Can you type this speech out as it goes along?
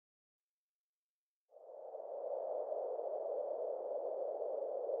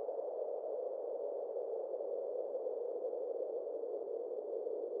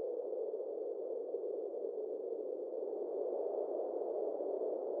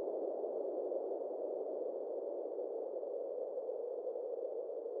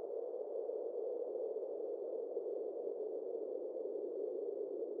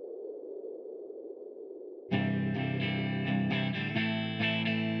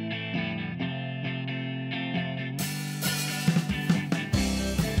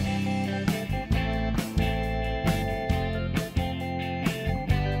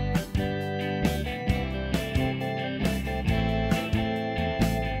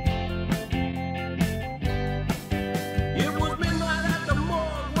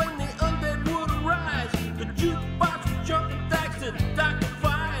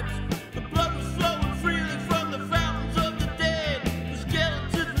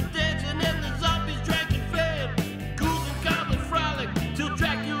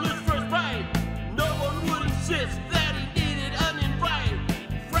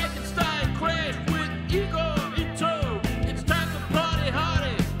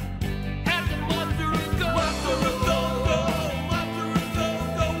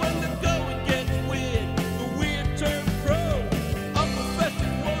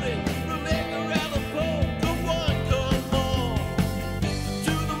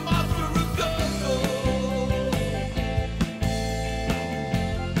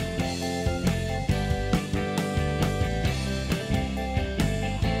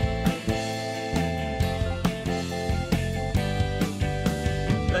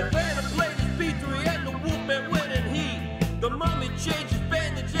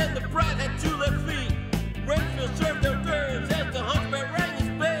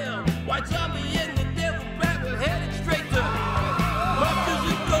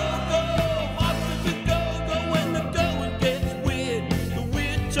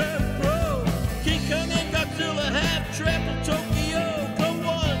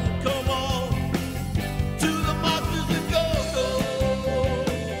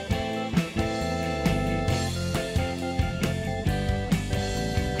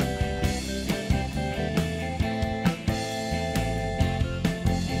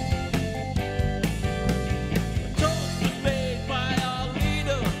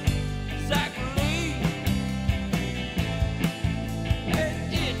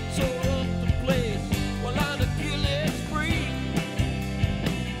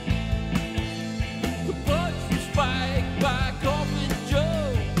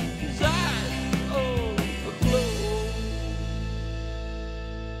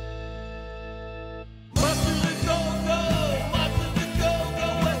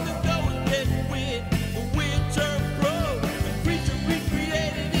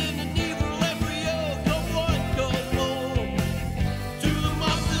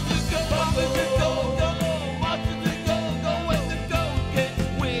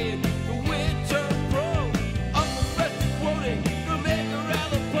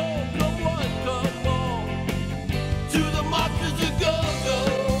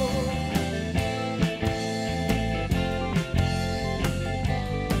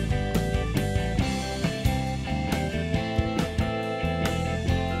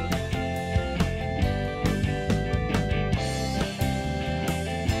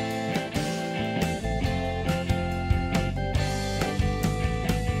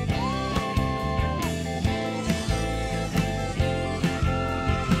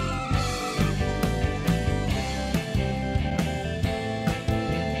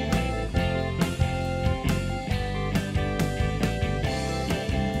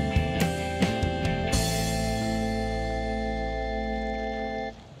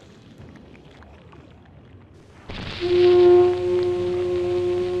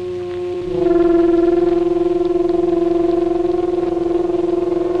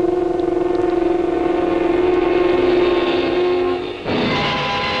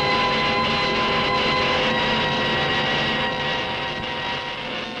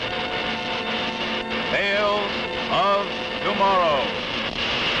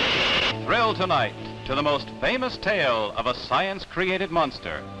Tonight to the most famous tale of a science-created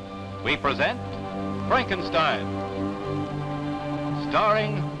monster. We present Frankenstein,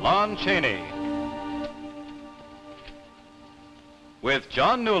 starring Lon Chaney, with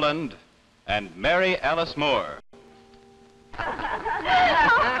John Newland and Mary Alice Moore. All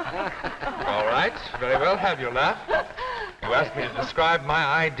right, very well, have your laugh. You asked me to describe my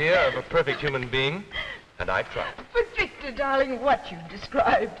idea of a perfect human being, and I tried. But Victor, darling, what you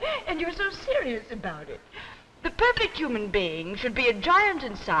described, and you're so serious about it. The perfect human being should be a giant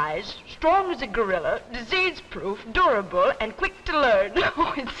in size, strong as a gorilla, disease-proof, durable, and quick to learn.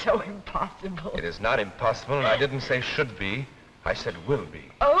 Oh, it's so impossible. It is not impossible, and I didn't say should be. I said will be.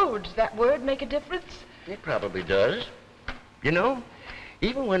 Oh, does that word make a difference? It probably does. You know,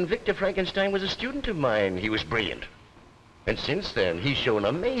 even when Victor Frankenstein was a student of mine, he was brilliant. And since then, he's shown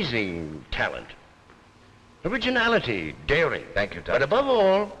amazing talent. Originality, daring. Thank you, Doc. But above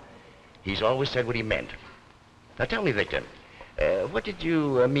all, he's always said what he meant. Now tell me, Victor, what did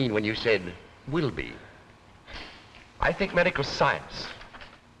you mean when you said will be? I think medical science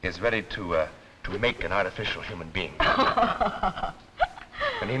is ready to make an artificial human being. And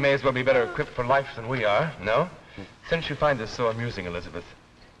he may as well be better equipped for life than we are, no? Since you find this so amusing, Elizabeth,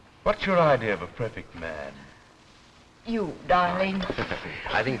 what's your idea of a perfect man? You, darling.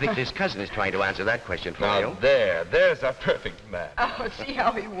 I think Victor's cousin is trying to answer that question for you. Now, there's a perfect man. Oh, see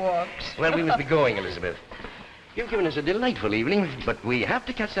how he walks. Well, we must be going, Elizabeth. You've given us a delightful evening, but we have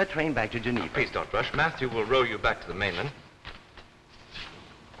to catch that train back to Geneva. Please don't rush. Matthew will row you back to the mainland.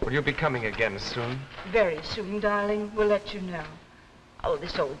 Will you be coming again soon? Very soon, darling. We'll let you know. Oh,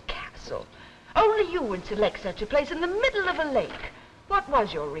 this old castle. Only you would select such a place in the middle of a lake. What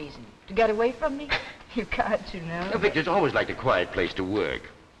was your reason? To get away from me? You can't, you know. No, Victor's always liked a quiet place to work.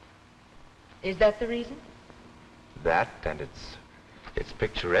 Is that the reason? That, and it's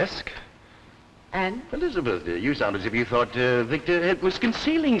picturesque. And? Elizabeth, you sound as if you thought Victor was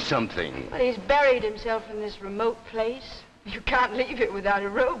concealing something. Well, he's buried himself in this remote place. You can't leave it without a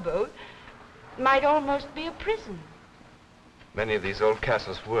rowboat. It might almost be a prison. Many of these old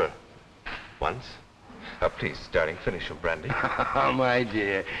castles were. Once. Please, darling, finish your brandy. Oh, my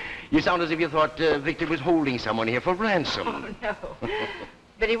dear. You sound as if you thought Victor was holding someone here for ransom. Oh, no.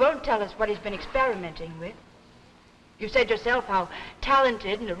 But he won't tell us what he's been experimenting with. You said yourself how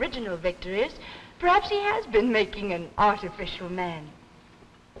talented and original Victor is. Perhaps he has been making an artificial man.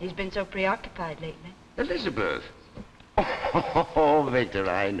 He's been so preoccupied lately. Elizabeth. Oh, Victor,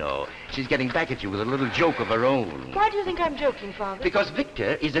 I know. She's getting back at you with a little joke of her own. Why do you think I'm joking, Father? Because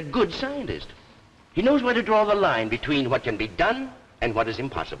Victor is a good scientist. He knows where to draw the line between what can be done and what is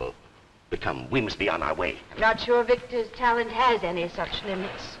impossible. But come, we must be on our way. I'm not sure Victor's talent has any such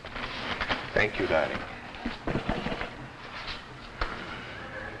limits. Thank you, darling.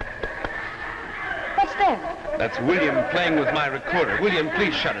 What's that? That's William playing with my recorder. William,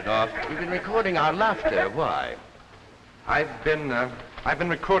 please shut it off. You've been recording our laughter. Why? I've been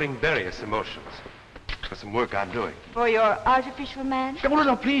recording various emotions for some work I'm doing. For your artificial man?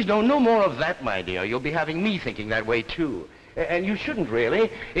 No, please, no more of that, my dear. You'll be having me thinking that way, too. And you shouldn't, really,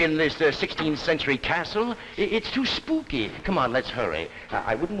 in this 16th century castle. It's too spooky. Come on, let's hurry.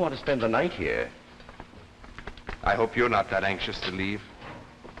 I wouldn't want to spend the night here. I hope you're not that anxious to leave.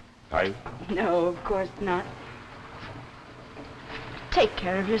 Are you? No, of course not. Take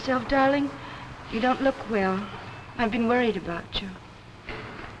care of yourself, darling. You don't look well. I've been worried about you.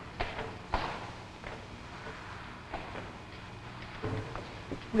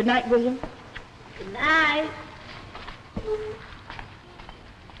 Good night, William. Good night.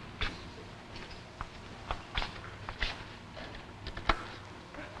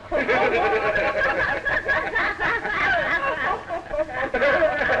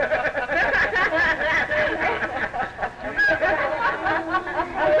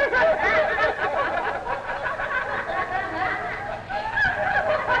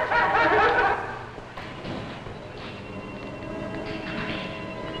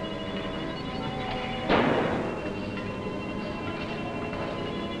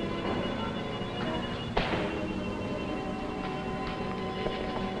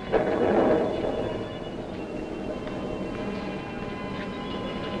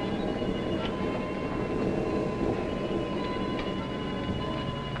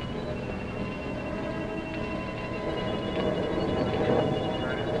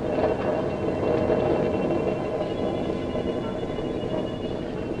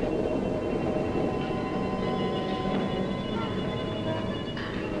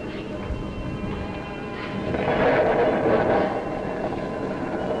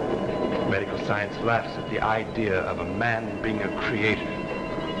 Science laughs at the idea of a man being a creator.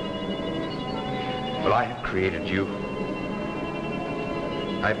 Well, I have created you.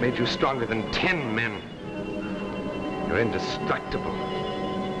 I've made you stronger than 10 men. You're indestructible.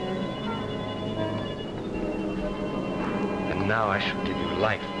 And now I shall give you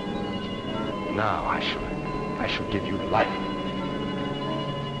life. Now I shall give you life.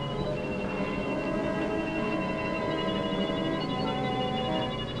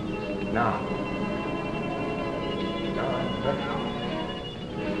 Now I'm ready.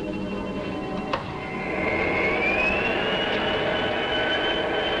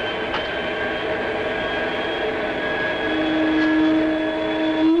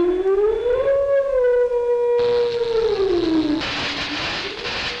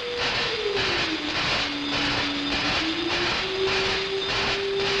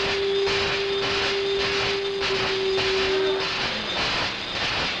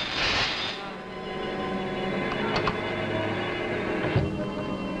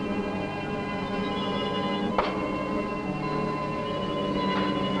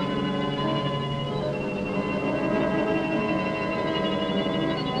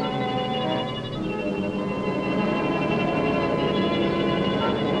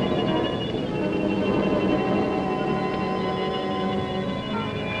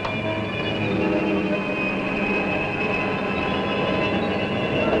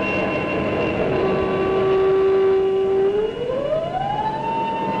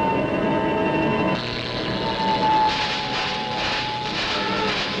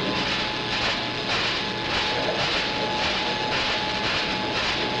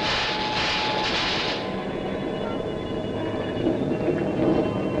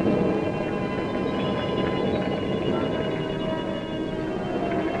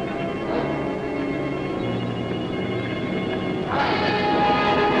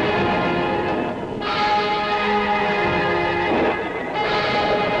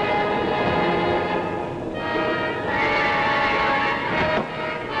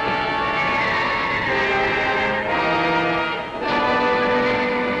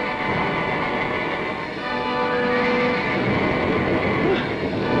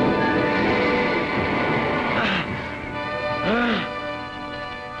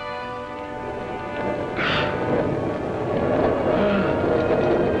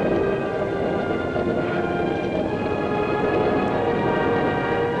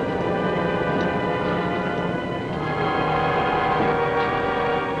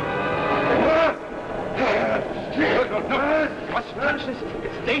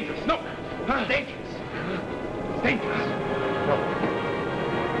 It's dangerous. No. It's dangerous. It's dangerous. No.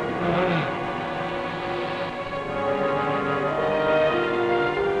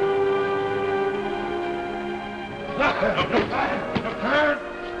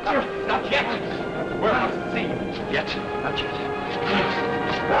 Not yet. Where must it see you? Yet. Not yet.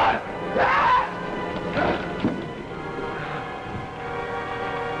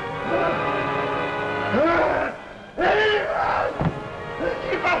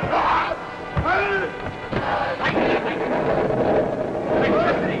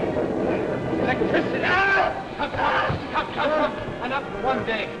 Electricity! Come. Enough one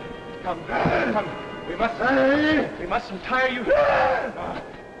day. Come. We mustn't tire you.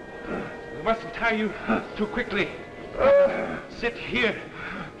 We mustn't tire you too quickly. Sit here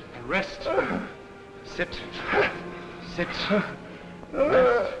and rest. Sit.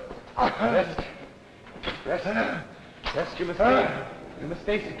 Rest. You must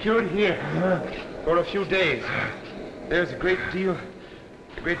stay secured here for a few days. There's a great deal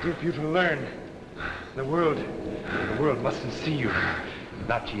for you to learn. The world mustn't see you.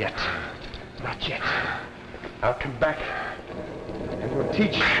 Not yet. I'll come back and we'll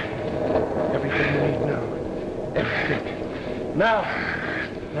teach you everything you need to know. Everything. Now.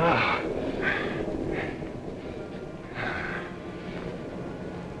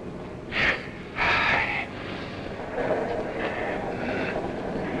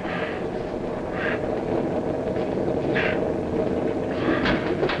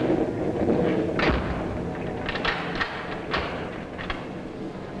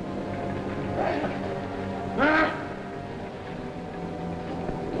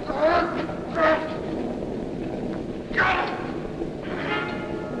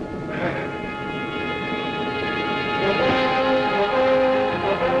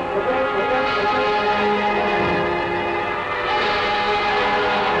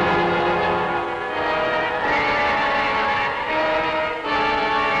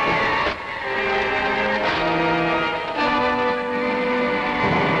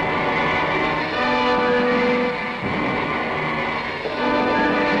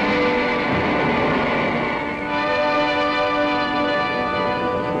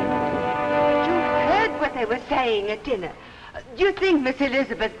 at dinner. Do you think Miss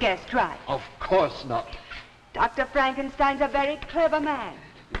Elizabeth guessed right? Of course not. Dr. Frankenstein's a very clever man.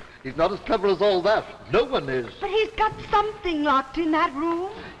 He's not as clever as all that. No one is. But he's got something locked in that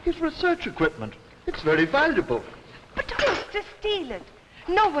room. His research equipment. It's very valuable. But who's to steal it?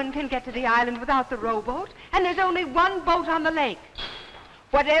 No one can get to the island without the rowboat, and there's only one boat on the lake.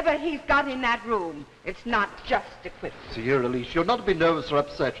 Whatever he's got in that room, it's not just equipment. Sierra Elise, you're not to be nervous or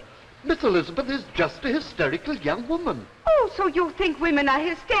upset. Miss Elizabeth is just a hysterical young woman. Oh, so you think women are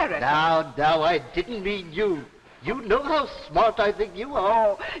hysterical? Now, I didn't mean you. You know how smart I think you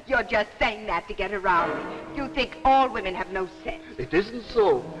are. Oh, you're just saying that to get around me. You think all women have no sense. It isn't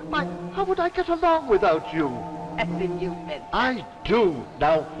so. Why, how would I get along without you? As if you meant. I do.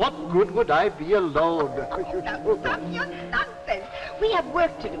 Now, what good would I be alone? Now, stop your nonsense. We have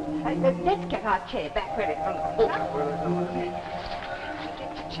work to do. Let's get our chair back where it belongs.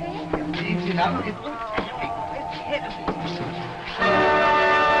 Get your chair. Easy now. It's heavy.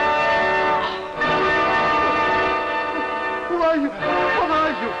 Who are you? What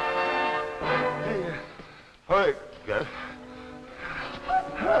are you? Hurry, guys.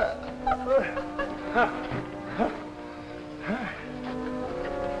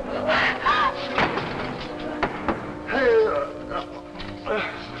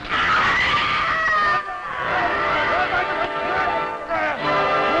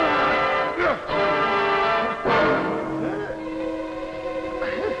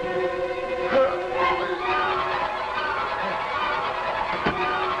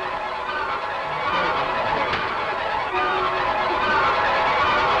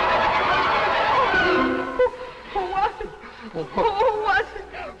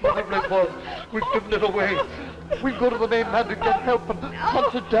 We've driven it away. We'll go to the mainland and get help and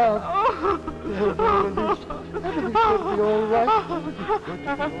hunt it down. Everything's going to be all right.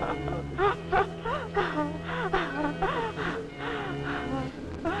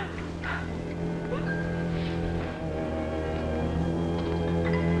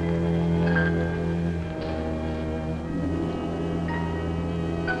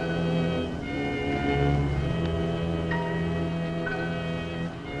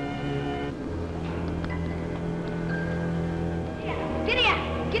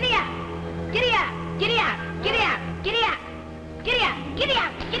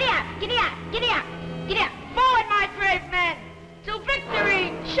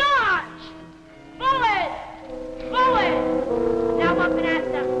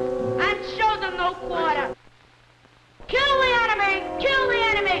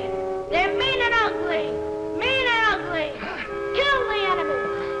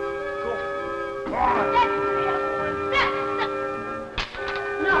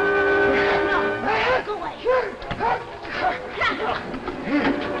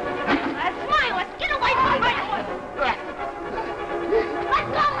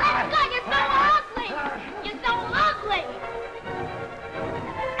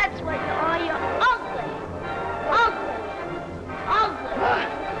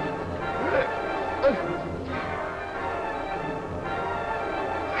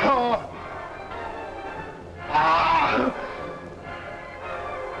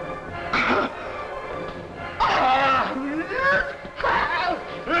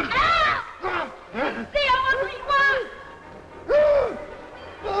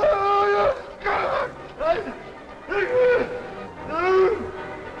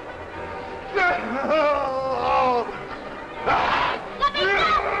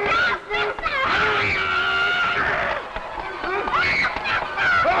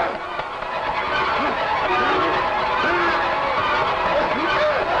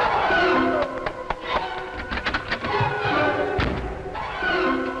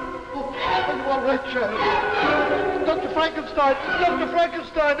 Dr.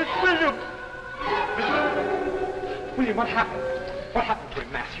 Frankenstein, it's William. William, what happened? What happened to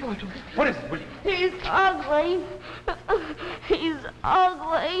him, Matthew? What is it, William? He's ugly. He's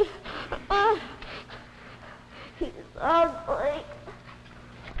ugly. He's ugly.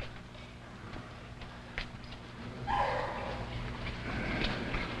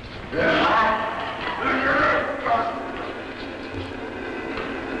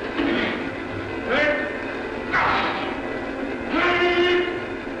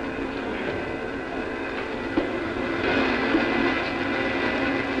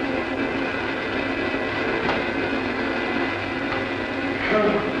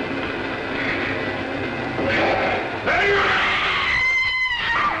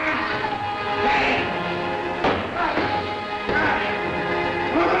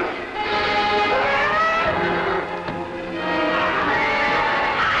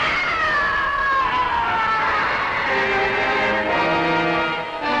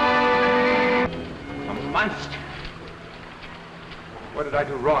 did I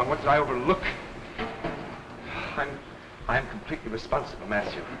do wrong? What did I overlook? I'm completely responsible,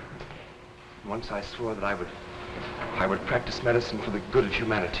 Matthew. Once I swore that I would practice medicine for the good of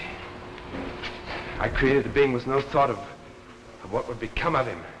humanity. I created a being with no thought of what would become of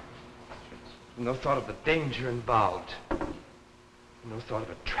him. No thought of the danger involved. No thought of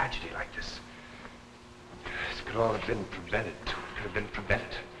a tragedy like this. This could all have been prevented. It could have been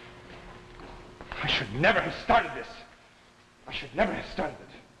prevented. I should never have started this. I should never have started it.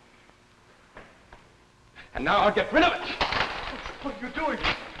 And now I'll get rid of it. What are you doing?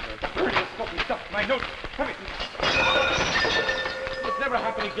 Burn this fucking stuff, my notes, everything. It'll never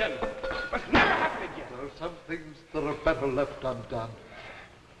happen again. It'll never happen again. There are some things that are better left undone.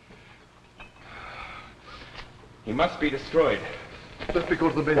 He must be destroyed. Let me go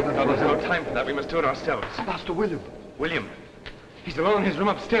to the main No, there's no time for that. We must do it ourselves. Master William. William. He's alone in his room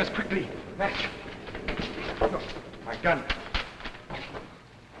upstairs. Quickly. Match. No, my gun.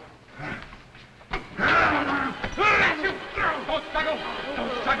 Matthew! Don't struggle!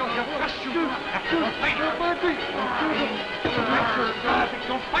 Don't struggle! He'll crush you! Don't fight! Matthew,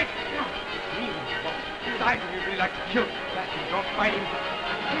 don't fight! It's I who you really like to kill. Matthew, don't fight him.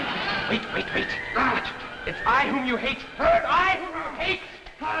 Wait. It's I whom you hate. I whom you hate.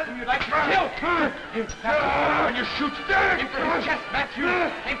 Whom you'd like to kill. Matthew, when you shoot, aim for his chest, Matthew.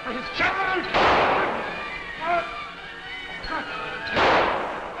 Aim for his chest.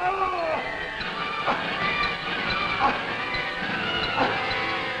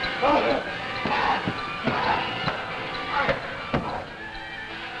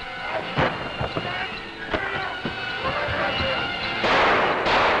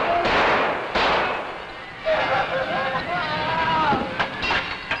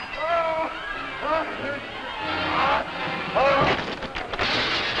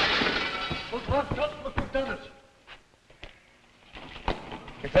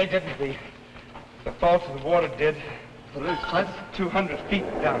 If they didn't, the fault of the water did. There is sight? 200 feet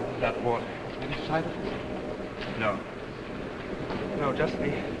down to that water. Any sight of it? No. No, just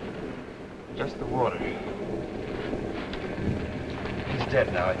the water. He's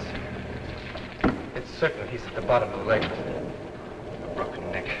dead now. It's certain he's at the bottom of the lake with a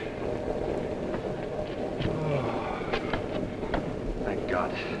broken neck. Oh, thank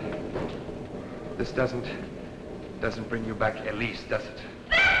God. This doesn't bring you back Elise, does it?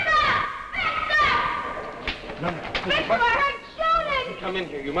 No. Victor, I heard shouting! Come in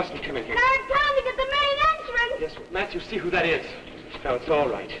here. You mustn't come in here. They're pounding at the main entrance! Yes, Matthew, see who that is. Now, it's all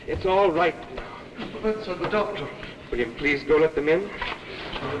right. It's all right now. Professor, the doctor. William, please go let them in.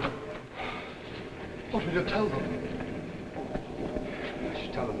 What will you tell them? I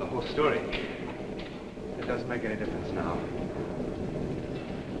should tell them the whole story. It doesn't make any difference now.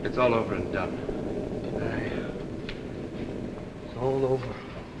 It's all over and done. Aye. It's all over.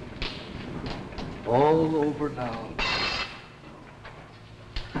 All over now.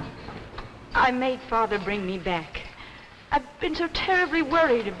 I made Father bring me back. I've been so terribly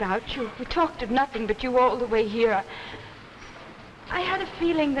worried about you. We talked of nothing but you all the way here. I had a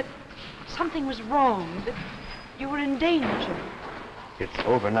feeling that something was wrong, that you were in danger. It's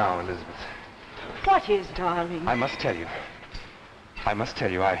over now, Elizabeth. What is, darling? I must tell you.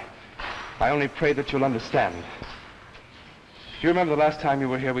 I only pray that you'll understand. Do you remember the last time you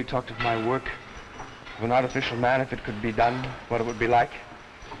were here, we talked of my work? Of an artificial man, if it could be done, what it would be like?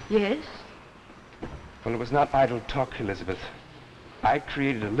 Yes? Well, it was not idle talk, Elizabeth. I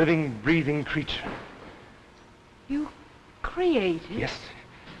created a living, breathing creature. You created? Yes.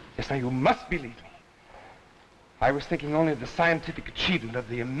 Yes, now you must believe me. I was thinking only of the scientific achievement, of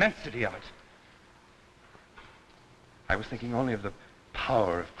the immensity of it. I was thinking only of the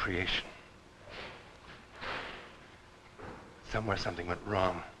power of creation. Somewhere something went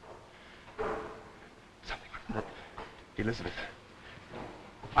wrong. Something went wrong. Elizabeth,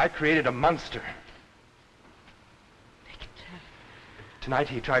 I created a monster. Tonight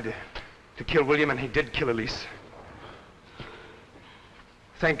he tried to kill William, and he did kill Elise.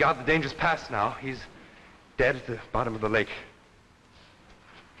 Thank God the danger's past now. He's dead at the bottom of the lake.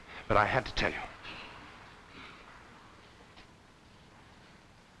 But I had to tell you.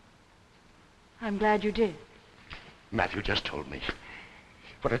 I'm glad you did. Matthew just told me.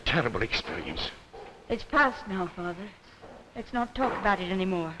 What a terrible experience. It's past now, Father. Let's not talk about it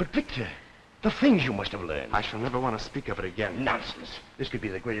anymore. But Victor, the things you must have learned. I shall never want to speak of it again. Nonsense. This could be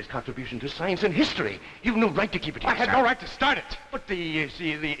the greatest contribution to science and history. You've no right to keep it to I yourself. had no right to start it. But the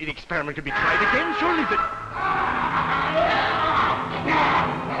experiment could be tried again, surely.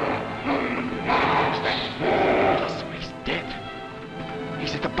 So he's dead.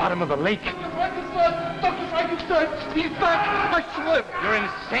 He's at the bottom of the lake. Dr. Frankenstein, he's back. I swear. You're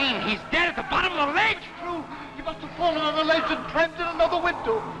insane. He's dead at the bottom of the lake. True. He must have fallen on the ledge and crammed in another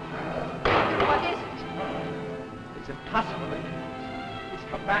window. What is it? It's impossible. He's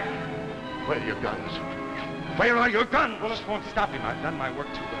come back. Where are your guns? Where are your guns? Bullets won't stop him. I've done my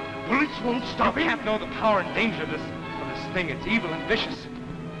work too well. Bullets won't stop You him. can't know the power and danger of this thing. It's evil and vicious.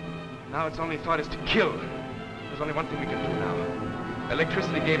 Now its only thought is to kill. There's only one thing we can do now.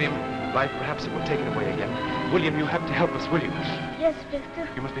 Electricity gave him life. Perhaps it will take it away again. William, you have to help us, will you? Yes, Victor.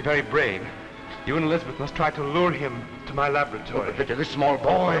 You must be very brave. You and Elizabeth must try to lure him to my laboratory. But Victor, this small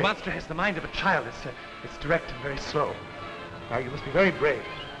boy. The monster has the mind of a child. It's direct and very slow. Now, you must be very brave.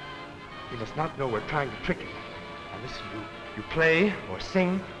 He must not know we're trying to trick him. Now, listen, you play or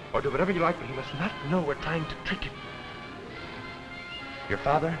sing or do whatever you like, but he must not know we're trying to trick him. Your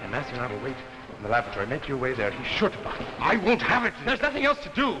father and Matthew and I will wait in the laboratory. Make your way there. He's sure to find. I won't have it. There's nothing else to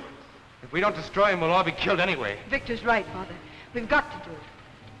do. If we don't destroy him, we'll all be killed anyway. Victor's right, Father. We've got to do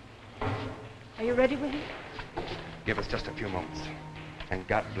it. Are you ready, William? Give us just a few moments. And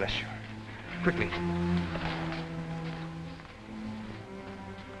God bless you. Quickly.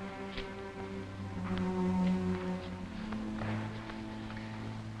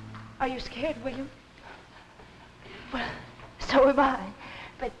 Are you scared, William? Well, so am I.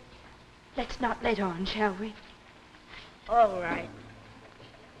 But let's not let on, shall we? All right.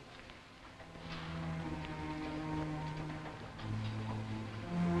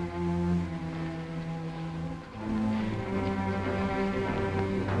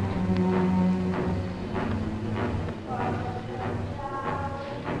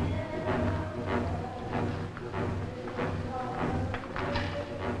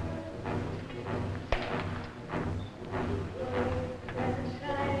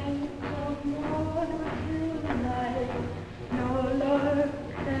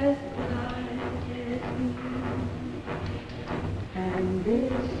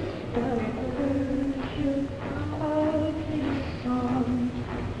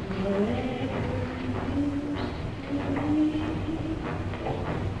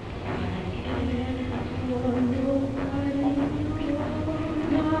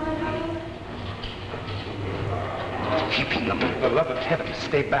 Keeping them. For the love of heaven,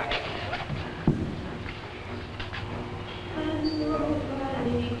 stay back.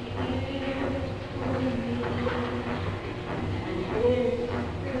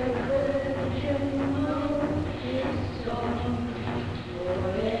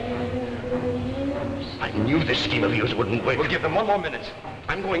 I knew this scheme of yours wouldn't work. We'll give them one more minute.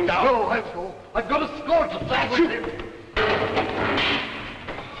 I'm going down. No, I'll go. I've got a score to settle with him.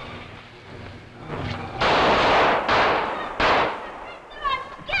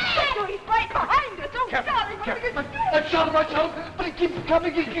 Victor, he's right behind us. Oh, darling, what are you going to do? I shot him, but he keeps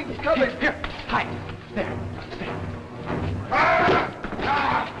coming, he keeps coming. Here, hide. There. Stay.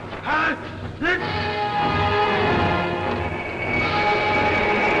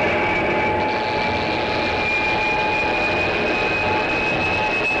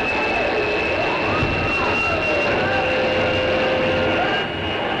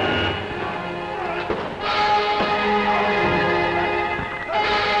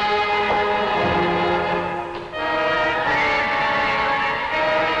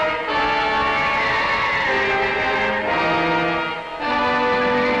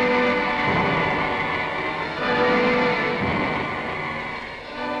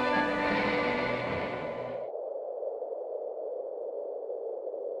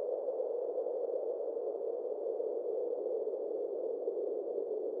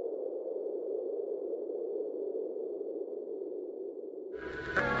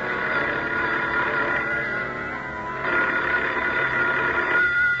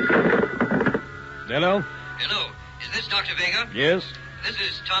 Hello? Hello. Is this Dr. Vega? Yes? This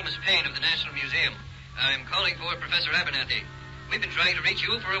is Thomas Paine of the National Museum. I'm calling for Professor Abernathy. We've been trying to reach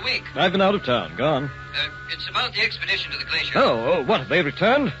you for a week. I've been out of town. Gone. It's about the expedition to the glacier. Oh, what? Have they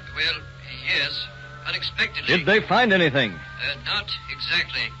returned? Well, yes. Unexpectedly. Did they find anything? Not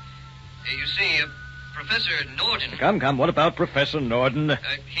exactly. You see, Professor Norden... Come. What about Professor Norden?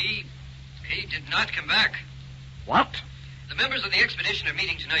 He did not come back. What? The members of the expedition are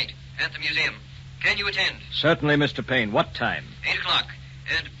meeting tonight at the museum. Can you attend? Certainly, Mr. Paine. What time? 8 o'clock.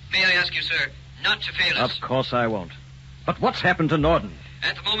 And may I ask you, sir, not to fail us? Of course I won't. But what's happened to Norden?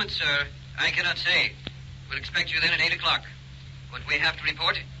 At the moment, sir, I cannot say. We'll expect you then at 8 o'clock. What we have to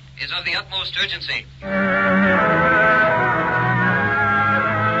report is of the utmost urgency.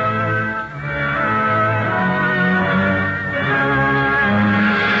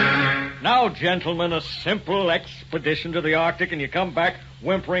 Now, gentlemen, a simple expedition to the Arctic, and you come back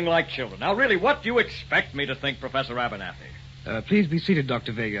whimpering like children. Now, really, what do you expect me to think, Professor Abernathy? Please be seated,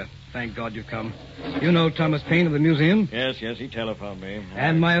 Dr. Vega. Thank God you've come. You know Thomas Paine of the museum? Yes, he telephoned me.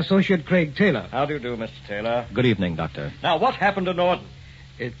 And my associate, Craig Taylor. How do you do, Mr. Taylor? Good evening, Doctor. Now, what happened to Norton?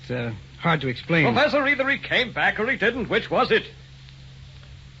 It's hard to explain. Professor, either he came back or he didn't. Which was it?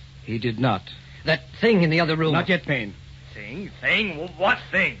 He did not. That thing in the other room. Not yet, Paine. Thing? What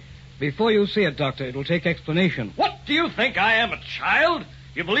thing? Before you see it, Doctor, it'll take explanation. What do you think I am, a child?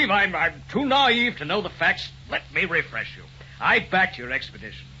 You believe I'm too naive to know the facts? Let me refresh you. I backed your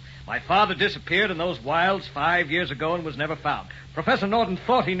expedition. My father disappeared in those wilds 5 years ago and was never found. Professor Norton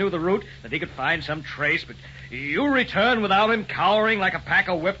thought he knew the route, that he could find some trace, but you returned without him, cowering like a pack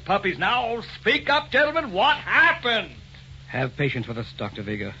of whipped puppies. Now, speak up, gentlemen. What happened? Have patience with us, Dr.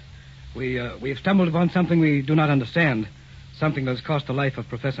 Vega. We've stumbled upon something we do not understand. Something that's cost the life of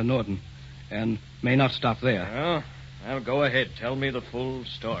Professor Norton, and may not stop there. Well, go ahead. Tell me the full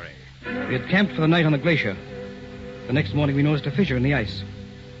story. We had camped for the night on the glacier. The next morning, we noticed a fissure in the ice.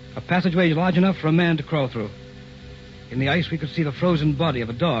 A passageway large enough for a man to crawl through. In the ice, we could see the frozen body of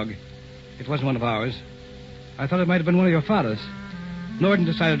a dog. It wasn't one of ours. I thought it might have been one of your father's. Norton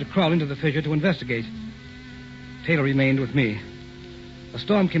decided to crawl into the fissure to investigate. Taylor remained with me. A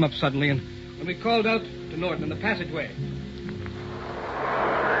storm came up suddenly, and when we called out to Norton in the passageway.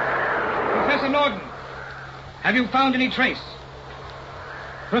 Professor Norton, have you found any trace?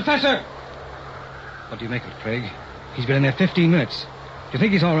 Professor! What do you make of it, Craig? He's been in there 15 minutes. Do you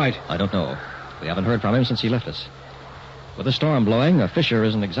think he's all right? I don't know. We haven't heard from him since he left us. With the storm blowing, a fissure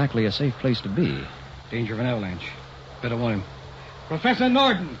isn't exactly a safe place to be. Danger of an avalanche. Better warn him. Professor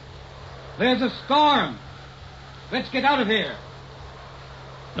Norton, there's a storm. Let's get out of here.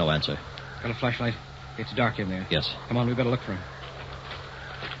 No answer. Got a flashlight? It's dark in there. Yes. Come on, we better look for him.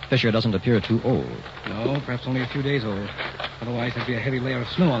 Fissure doesn't appear too old. No, perhaps only a few days old. Otherwise, there'd be a heavy layer of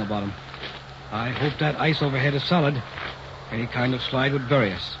snow on the bottom. I hope that ice overhead is solid. Any kind of slide would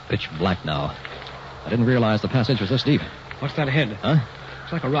bury us. Pitch black now. I didn't realize the passage was this deep. What's that ahead? Huh?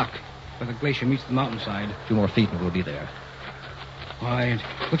 It's like a rock, where the glacier meets the mountainside. A few more feet and we'll be there. Why, it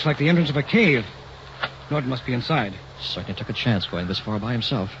looks like the entrance of a cave. Norton must be inside. Certainly took a chance going this far by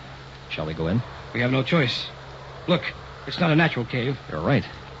himself. Shall we go in? We have no choice. Look, it's not a natural cave. You're right.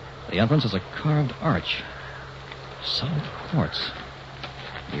 The entrance is a carved arch. Solid quartz.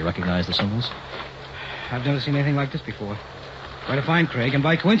 Do you recognize the symbols? I've never seen anything like this before. Quite a find, Craig, and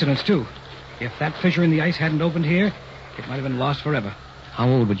by coincidence, too. If that fissure in the ice hadn't opened here, it might have been lost forever. How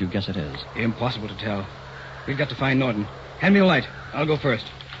old would you guess it is? Impossible to tell. We've got to find Norton. Hand me the light. I'll go first.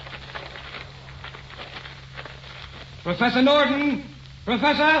 Professor Norton!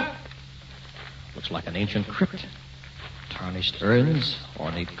 Professor! Looks like an ancient crypt. Tarnished urns,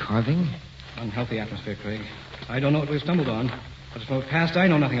 ornate carving. Unhealthy atmosphere, Craig. I don't know what we've stumbled on, but from the past I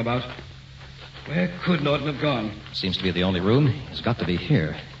know nothing about. Where could Norton have gone? Seems to be the only room. He's got to be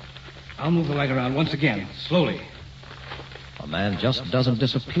here. I'll move the light around once again, slowly. A man just doesn't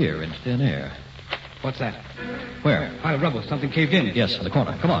disappear in thin air. What's that? Where? Pile of rubble. Something caved in. Yes, in the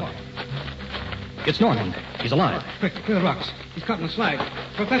corner. Come on. It's Norton. He's alive. Quick, clear the rocks. He's caught in the slide.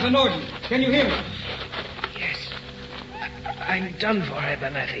 Professor Norton, can you hear me? Yes. I'm done for,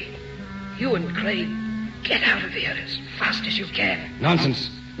 Abernathy. You and Craig, get out of here as fast as you can. Nonsense.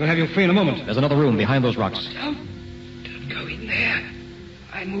 We'll have you free in a moment. There's another room behind those rocks. Don't go in there.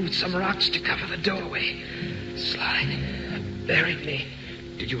 I moved some rocks to cover the doorway. Slide buried me.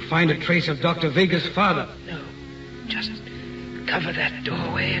 Did you find a trace of Dr. Vega's father? No. Just cover that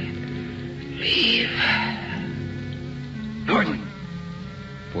doorway and leave. Norton.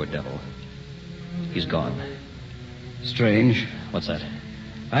 Poor devil. He's gone. Strange. What's that?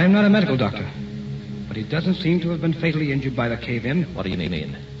 I'm not a medical doctor, but he doesn't seem to have been fatally injured by the cave-in. What do you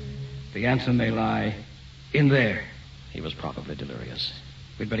mean? The answer may lie in there. He was probably delirious.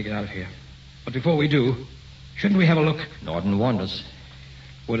 We'd better get out of here. But before we do, shouldn't we have a look? Norton warned us.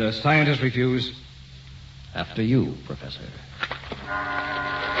 Would a scientist refuse? After you, Professor.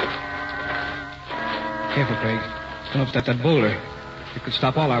 Careful, Craig. Don't upset that boulder. It could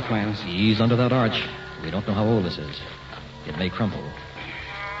stop all our plans. Ease under that arch. We don't know how old this is. It may crumble.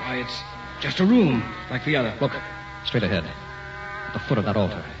 Why, it's just a room, like the other. Look, straight ahead. At the foot of that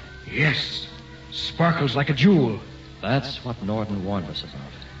altar. Yes. Sparkles like a jewel. That's what Norton warned us about.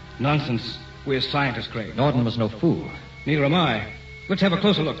 Nonsense. We're scientists, Craig. Norton was no fool. Neither am I. Let's have a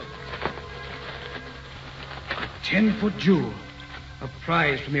closer look. A 10-foot jewel. A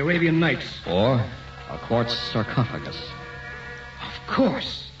prize from the Arabian Nights. Or a quartz sarcophagus. Of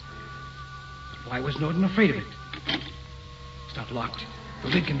course. But why was Norton afraid of it? It's not locked. The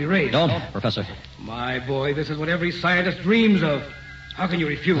lid can be raised. Don't, Professor. My boy, this is what every scientist dreams of. How can you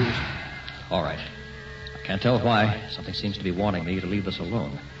refuse? All right. I can't tell why. Something seems to be warning me to leave this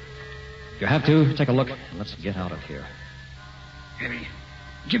alone. If you have to, take a look, and let's get out of here. Henry,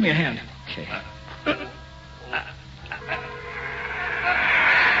 give me a hand. Okay.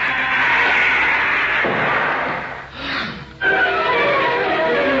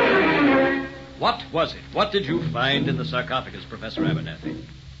 What was it? What did you find in the sarcophagus, Professor Abernathy?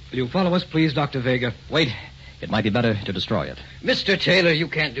 Will you follow us, please, Dr. Vega? Wait. It might be better to destroy it. Mr. Taylor, you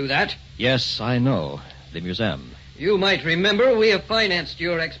can't do that. Yes, I know. The museum. You might remember we have financed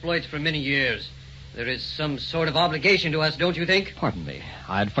your exploits for many years. There is some sort of obligation to us, don't you think? Pardon me.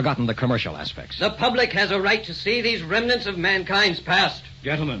 I'd forgotten the commercial aspects. The public has a right to see these remnants of mankind's past.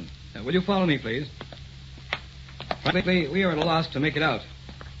 Gentlemen, will you follow me, please? Frankly, we are at a loss to make it out.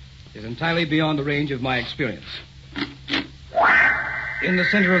 It is entirely beyond the range of my experience. In the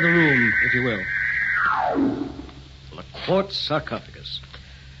center of the room, if you will. The quartz sarcophagus.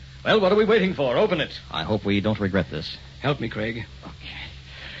 Well, what are we waiting for? Open it. I hope we don't regret this. Help me, Craig.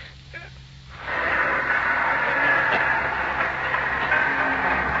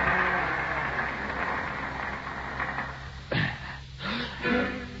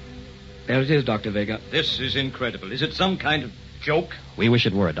 There it is, Dr. Vega. This is incredible. Is it some kind of joke? We wish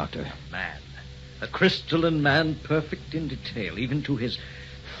it were, Doctor. Man. A crystalline man, perfect in detail, even to his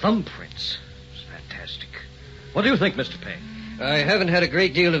thumbprints. It's fantastic. What do you think, Mr. Payne? I haven't had a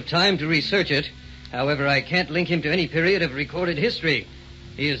great deal of time to research it. However, I can't link him to any period of recorded history.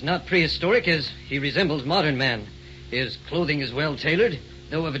 He is not prehistoric, as he resembles modern man. His clothing is well tailored,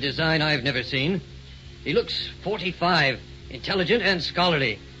 though of a design I've never seen. He looks 45, intelligent and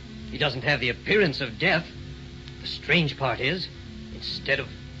scholarly. He doesn't have the appearance of death. The strange part is, instead of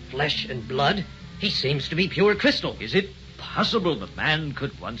flesh and blood, he seems to be pure crystal. Is it possible the man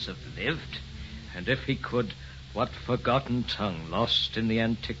could once have lived? And if he could, what forgotten tongue, lost in the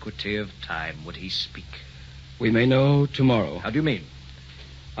antiquity of time, would he speak? We may know tomorrow. How do you mean?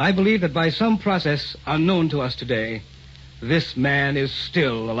 I believe that by some process unknown to us today, this man is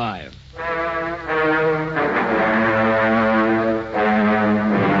still alive.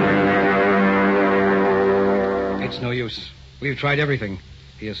 It's no use. We've tried everything.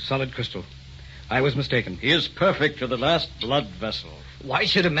 He is solid crystal. I was mistaken. He is perfect to the last blood vessel. Why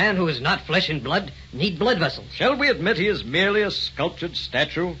should a man who is not flesh and blood need blood vessels? Shall we admit he is merely a sculptured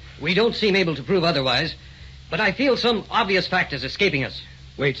statue? We don't seem able to prove otherwise, but I feel some obvious fact is escaping us.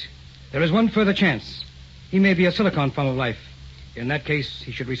 Wait. There is one further chance. He may be a silicon form of life. In that case,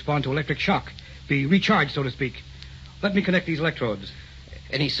 he should respond to electric shock, be recharged, so to speak. Let me connect these electrodes.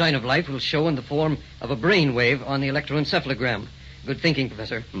 Any sign of life will show in the form of a brain wave on the electroencephalogram. Good thinking,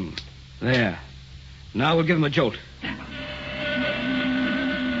 Professor. There. Now we'll give him a jolt.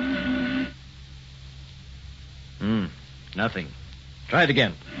 Nothing. Try it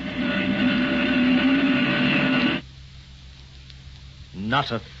again.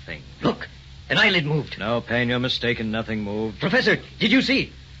 Not a thing. Look, an eyelid moved. No, Payne, you're mistaken. Nothing moved. Professor, did you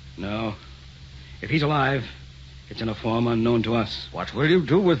see? No. If he's alive, it's in a form unknown to us. What will you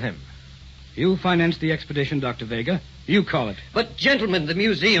do with him? You financed the expedition, Dr. Vega. You call it. But, gentlemen, the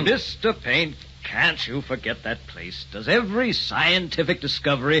museum... Mr. Payne, can't you forget that place? Does every scientific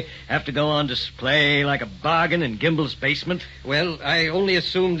discovery have to go on display like a bargain in Gimbel's basement? Well, I only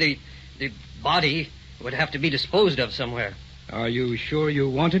assumed the body would have to be disposed of somewhere. Are you sure you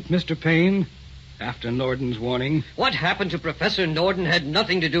want it, Mr. Payne? After Norden's warning? What happened to Professor Norden had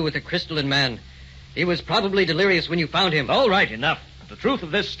nothing to do with the crystalline man. He was probably delirious when you found him. All right, enough. The truth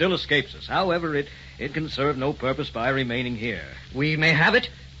of this still escapes us. However, it can serve no purpose by remaining here. We may have it?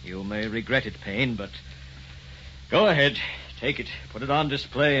 You may regret it, Payne, but go ahead. Take it. Put it on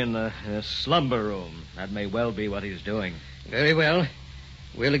display in the slumber room. That may well be what he's doing. Very well.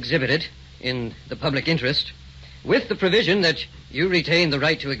 We'll exhibit it in the public interest, with the provision that you retain the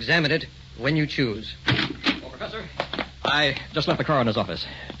right to examine it when you choose. Oh, Professor, I just left the coroner's office.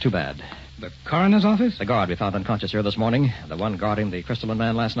 Too bad. The coroner's office? The guard we found unconscious here this morning, the one guarding the crystalline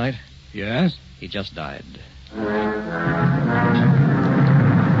man last night. Yes? He just died.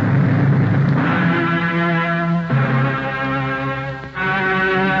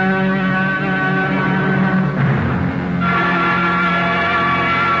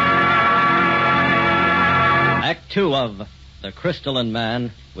 Act 2 of The Crystalline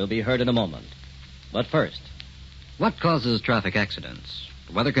Man will be heard in a moment. But first, what causes traffic accidents?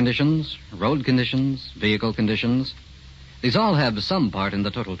 Weather conditions, road conditions, vehicle conditions. These all have some part in the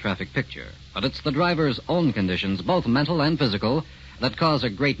total traffic picture, but it's the driver's own conditions, both mental and physical, that cause a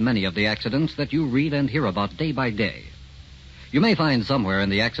great many of the accidents that you read and hear about day by day. You may find somewhere in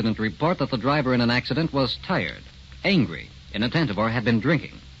the accident report that the driver in an accident was tired, angry, inattentive, or had been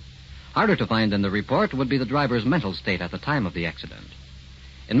drinking. Harder to find in the report would be the driver's mental state at the time of the accident.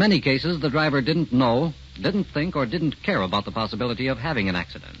 In many cases, the driver didn't know, didn't think, or didn't care about the possibility of having an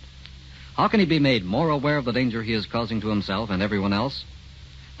accident. How can he be made more aware of the danger he is causing to himself and everyone else?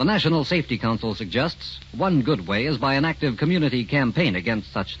 The National Safety Council suggests one good way is by an active community campaign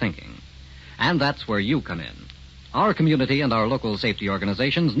against such thinking. And that's where you come in. Our community and our local safety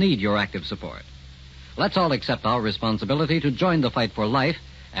organizations need your active support. Let's all accept our responsibility to join the fight for life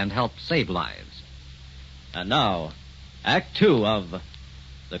and help save lives. And now, Act Two of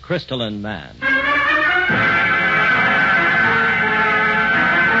The Crystalline Man.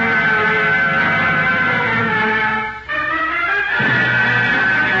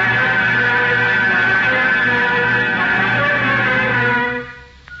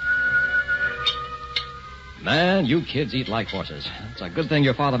 Man, you kids eat like horses. It's a good thing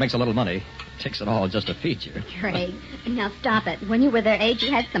your father makes a little money. Takes it all just to feed you. Craig, now stop it. When you were their age,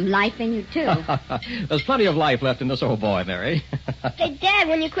 you had some life in you, too. There's plenty of life left in this old boy, Mary. Hey, Dad,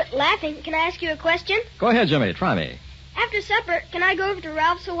 when you quit laughing, can I ask you a question? Go ahead, Jimmy. Try me. After supper, can I go over to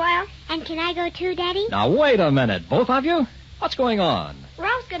Ralph's a while? And can I go too, Daddy? Now, wait a minute. Both of you? What's going on?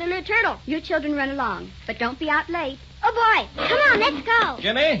 Ralph's got a new turtle. You children run along, but don't be out late. Oh, boy. Come on, let's go.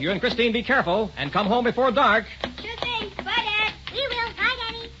 Jimmy, you and Christine be careful and come home before dark. Sure thing. Bye, Dad. We will. Bye,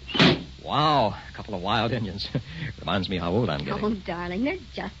 Daddy. Wow, a couple of wild Indians. Reminds me how old I'm getting. Oh, darling, they're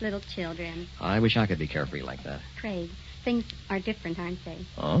just little children. I wish I could be carefree like that. Craig, things are different, aren't they?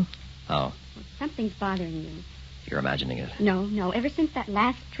 Oh? How? Something's bothering you. You're imagining it. No. Ever since that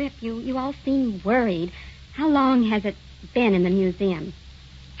last trip, you all seem worried. How long has it been in the museum?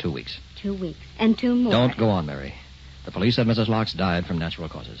 2 weeks. 2 weeks. And 2 more. Don't go on, Mary. The police said Mrs. Locke died from natural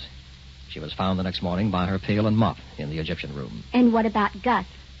causes. She was found the next morning by her pail and mop in the Egyptian room. And what about Gus?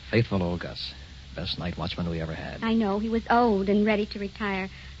 Faithful old Gus. Best night watchman we ever had. I know. He was old and ready to retire.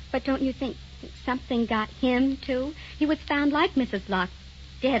 But don't you think something got him, too? He was found like Mrs. Locke,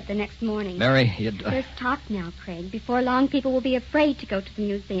 dead the next morning. Mary, you'd... There's talk now, Craig. Before long, people will be afraid to go to the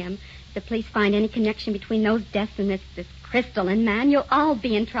museum. If the police find any connection between those deaths and this crystalline man, you'll all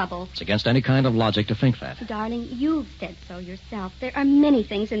be in trouble. It's against any kind of logic to think that. Darling, you've said so yourself. There are many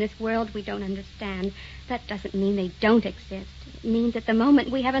things in this world we don't understand. That doesn't mean they don't exist. It means at the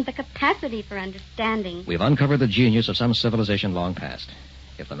moment we haven't the capacity for understanding. We've uncovered the genius of some civilization long past.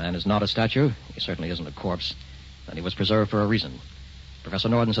 If the man is not a statue, he certainly isn't a corpse, then he was preserved for a reason. Professor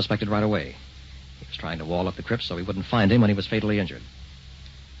Norden suspected right away. He was trying to wall up the crypt so we wouldn't find him when he was fatally injured.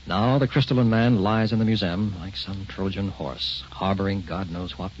 Now the crystalline man lies in the museum like some Trojan horse, harboring God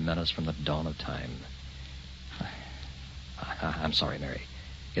knows what menace from the dawn of time. I'm sorry, Mary.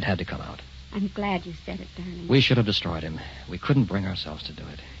 It had to come out. I'm glad you said it, darling. We should have destroyed him. We couldn't bring ourselves to do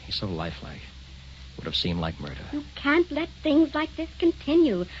it. He's so lifelike. Would have seemed like murder. You can't let things like this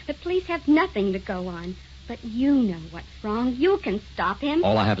continue. The police have nothing to go on. But you know what's wrong. You can stop him.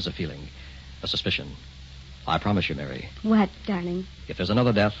 All I have is a feeling, a suspicion. I promise you, Mary. What, darling? If there's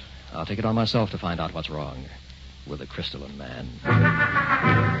another death, I'll take it on myself to find out what's wrong with the crystalline man.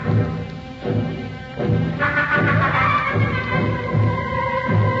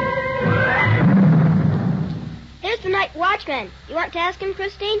 There's the night watchman. You want to ask him,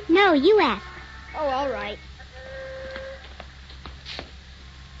 Christine? No, you ask. Oh, all right.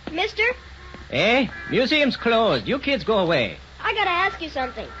 Mister? Eh? Museum's closed. You kids go away. I gotta ask you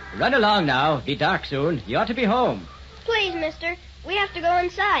something. Run along now. Be dark soon. You ought to be home. Please, mister. We have to go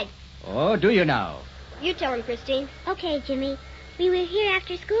inside. Oh, do you now? You tell him, Christine. Okay, Jimmy. We were here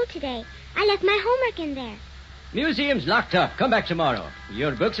after school today. I left my homework in there. Museum's locked up. Come back tomorrow.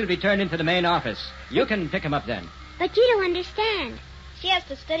 Your books will be turned into the main office. You can pick 'em up then. But you don't understand. She has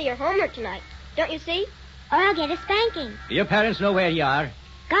to study her homework tonight. Don't you see? Or I'll get a spanking. Do your parents know where you are?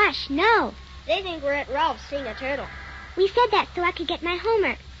 Gosh, no. They think we're at Ralph's seeing a turtle. We said that so I could get my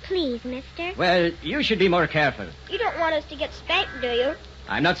homework. Please, mister. Well, you should be more careful. You don't want us to get spanked, do you?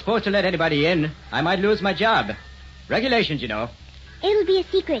 I'm not supposed to let anybody in. I might lose my job. Regulations, you know. It'll be a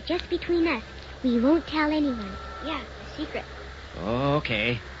secret just between us. We won't tell anyone. Yeah, a secret.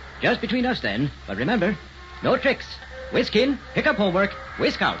 Okay. Just between us then. But remember, no tricks. Whisk in, pick up homework,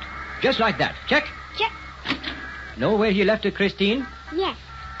 whisk out. Just like that. Check? Check. Know where you left it, Christine? Yes,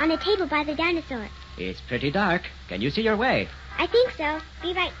 on a table by the dinosaur. It's pretty dark. Can you see your way? I think so.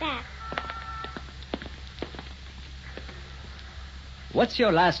 Be right back. What's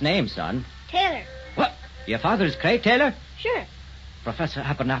your last name, son? Taylor. What? Your father's Craig Taylor? Sure. Professor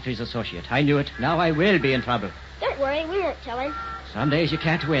Abernathy's associate. I knew it. Now I will be in trouble. Don't worry, we won't tell him. Some days you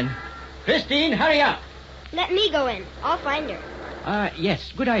can't win. Christine, hurry up. Let me go in. I'll find her.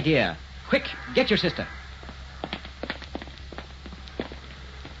 Yes, good idea. Quick, get your sister.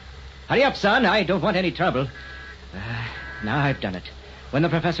 Hurry up, son. I don't want any trouble. Now I've done it. When the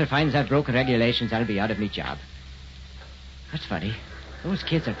professor finds I've broken regulations, I'll be out of me job. That's funny. Those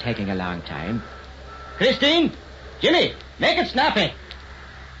kids are taking a long time. Christine! Jimmy! Make it snappy!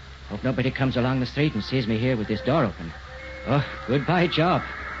 Hope nobody comes along the street and sees me here with this door open. Oh, goodbye job.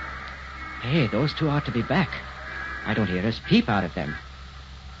 Hey, those two ought to be back. I don't hear a peep out of them.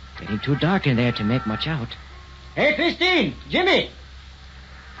 Getting too dark in there to make much out. Hey, Christine! Jimmy!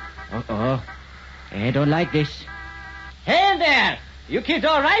 Uh-oh. I don't like this. Hey there! You kids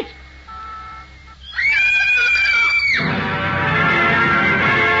all right?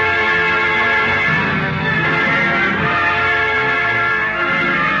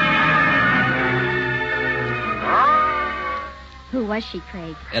 Who was she,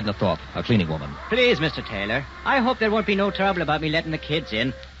 Craig? Edna Thorpe, a cleaning woman. Please, Mr. Taylor. I hope there won't be no trouble about me letting the kids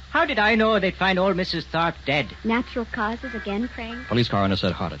in. How did I know they'd find old Mrs. Thorpe dead? Natural causes again, Craig? Police coroner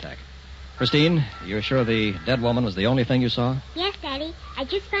said heart attack. Christine, you're sure the dead woman was the only thing you saw? Yes, Daddy. I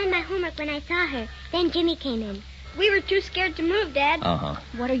just found my homework when I saw her. Then Jimmy came in. We were too scared to move, Dad. Uh-huh.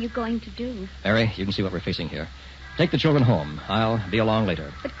 What are you going to do? Mary, you can see what we're facing here. Take the children home. I'll be along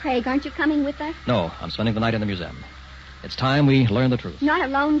later. But, Craig, aren't you coming with us? No, I'm spending the night in the museum. It's time we learn the truth. Not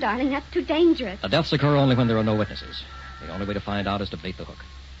alone, darling. That's too dangerous. Deaths occur only when there are no witnesses. The only way to find out is to bait the hook.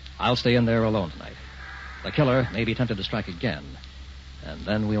 I'll stay in there alone tonight. The killer may be tempted to strike again, and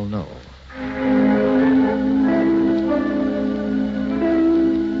then we'll know.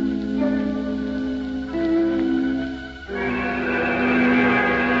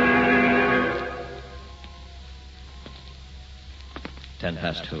 Ten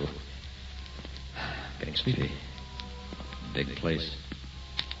past 2. Getting sleepy. Big place.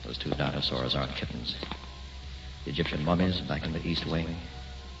 Those two dinosaurs aren't kittens. Egyptian mummies back in the East Wing.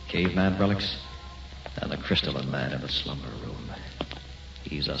 Caveman relics. And the crystalline man in the slumber room.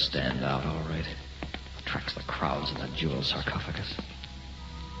 He's a standout, all right. Attracts the crowds in that jewel sarcophagus.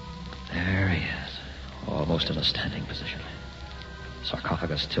 There he is. Almost in a standing position.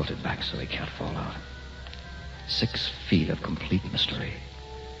 Sarcophagus tilted back so he can't fall out. 6 feet of complete mystery.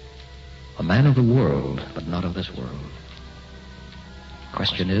 A man of the world, but not of this world.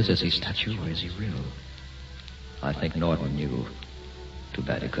 Question is he statue or is he real? I think Norton knew. Too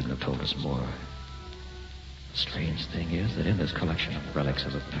bad he couldn't have told us more. The strange thing is that in this collection of relics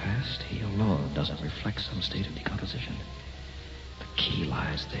of the past, he alone doesn't reflect some state of decomposition. The key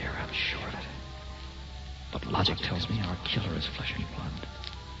lies there, I'm sure of it. But logic tells me our killer is flesh and blood.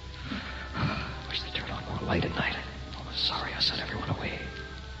 Wish they'd turn on more light at night. Oh, I'm sorry I sent everyone away.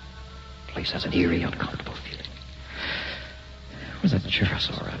 The place has an eerie, uncomfortable feeling. Where's that chair I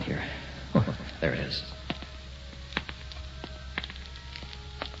saw around here? Oh, there it is.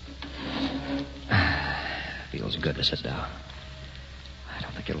 Feels good to sit down. I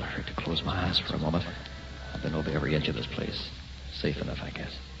don't think it'll hurt to close my eyes for a moment. I've been over every inch of this place. Safe enough, I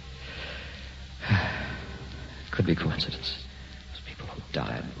guess. Could be coincidence. Those people who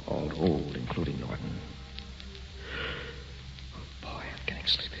died were all old, including Norton. Oh, boy, I'm getting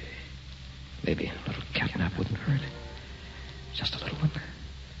sleepy. Maybe a little catnap wouldn't hurt. Just a little one.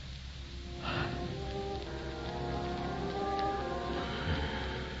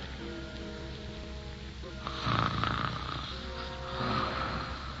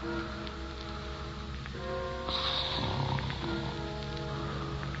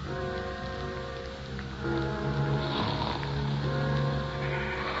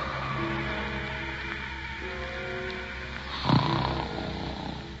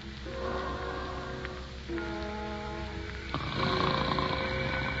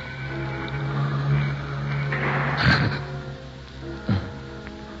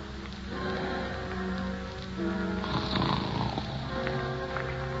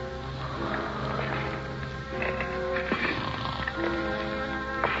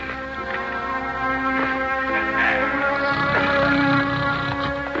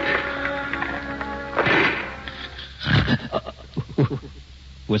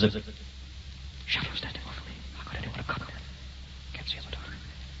 Who is it? Shadow standing over me. How could anyone have come in? Can't see in the dark.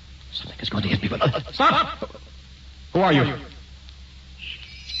 Something is going to hit me, but... Stop! Who are you?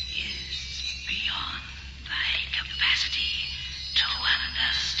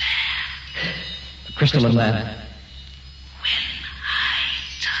 The crystalline man.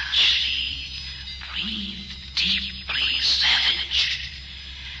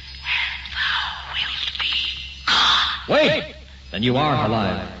 Wait! Then you are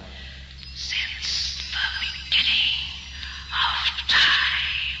alive. Since the beginning of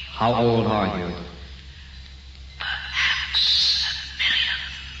time. How old are you?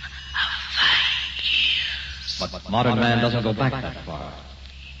 But modern man doesn't go back that far.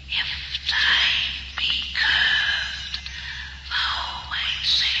 If time be curved, thou might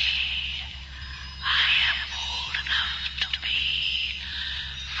say, I am old enough to be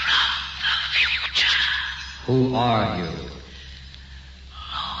from the future. Who are you?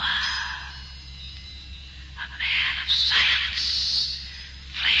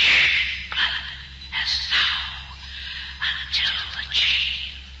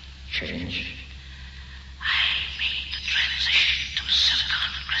 Change. I made the transition to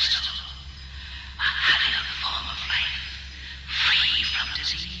silicon crystal, a higher form of life, free from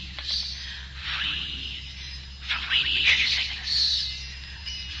disease, free from radiation sickness.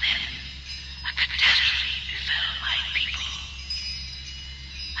 Then a catastrophe befell my people.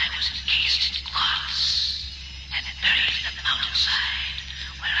 I was encased in quartz and buried in the mountainside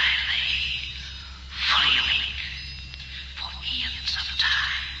where I lay, fully awake, for eons of time.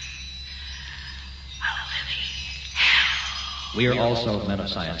 We are also men of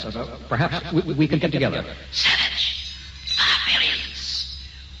science. Perhaps we can get together. Savage, barbarians,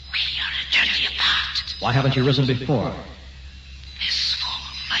 we are eternity apart. Why haven't you risen before? This form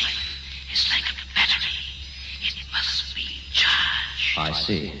of life is like a battery. It must be charged. I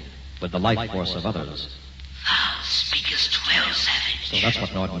see. With the life force of others. Thou speakest well, Savage. So that's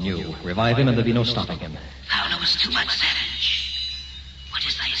what Norton knew. Revive him and there'll be no stopping him. Thou knowest too much, Savage. What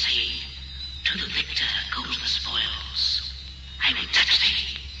is thy saying? To the victor goes the spoils. I will touch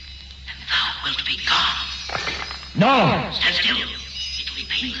thee, and thou wilt be gone. No! Stand still. It will be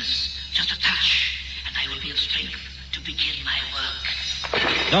painless, just a touch, and I will be of strength to begin my work.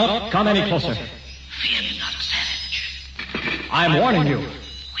 Don't come any closer. Fear me not, Savage. I'm warning you. Where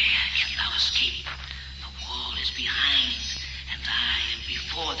can thou escape? The wall is behind, and I am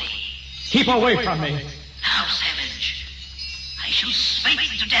before thee. Keep away from me. Now, Savage, I shall smite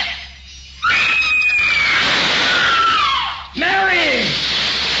thee to death. Mary!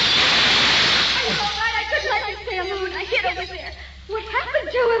 I'm all right. I couldn't let you stay alone. I hid over there. What happened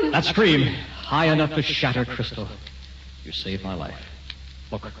to him? That scream, high enough to shatter crystal. You saved my life.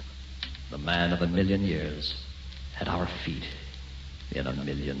 Look, the man of 1,000,000 years at our feet in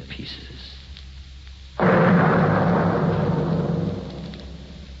 1,000,000 pieces.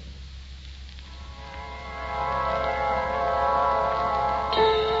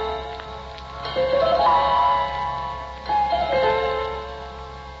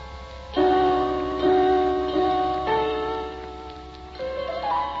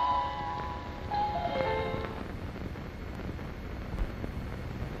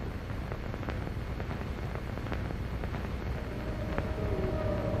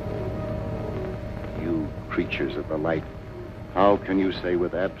 Creatures of the light, how can you say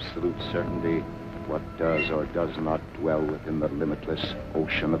with absolute certainty what does or does not dwell within the limitless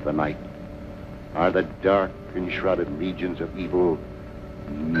ocean of the night? Are the dark enshrouded legions of evil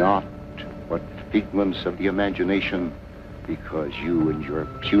not but figments of the imagination, because you in your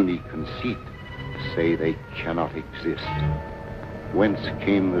puny conceit say they cannot exist? Whence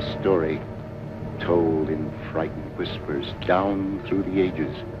came the story, told in frightened whispers down through the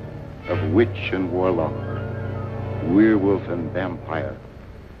ages, of witch and warlock, werewolf and vampire,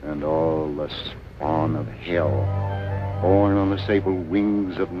 and all the spawn of hell, born on the sable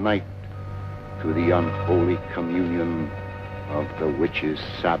wings of night to the unholy communion of the witch's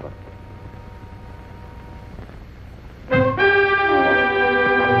Sabbath?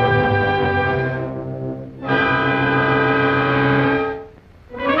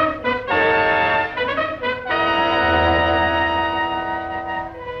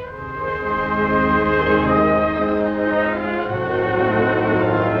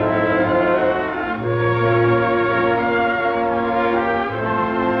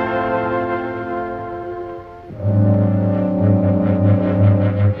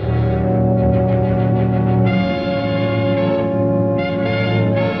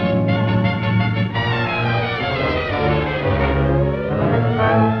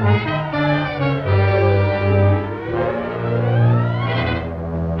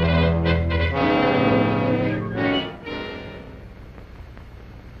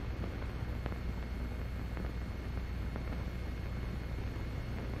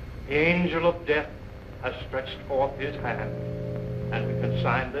 The angel of death has stretched forth his hand and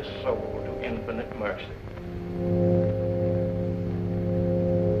consigned this soul to infinite mercy.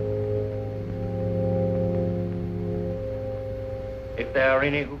 If there are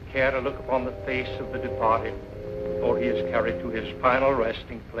any who care to look upon the face of the departed before he is carried to his final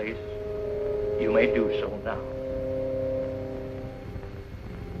resting place, you may do so now.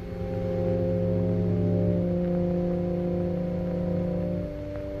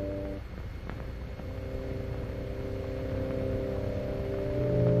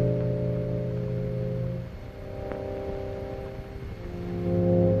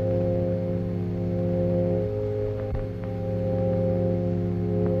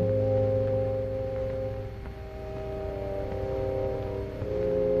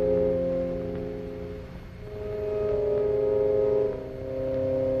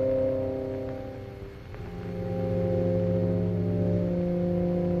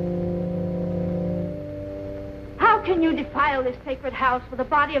 can you defile this sacred house with the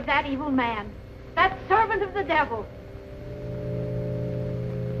body of that evil man, that servant of the devil?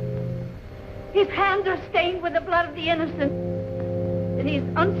 His hands are stained with the blood of the innocent. And these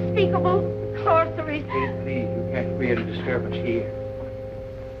unspeakable sorceries. Please, you can't create a disturbance here.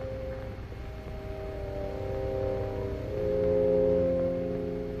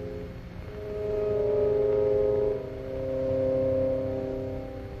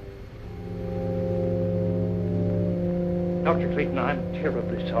 Dr. Clayton, I'm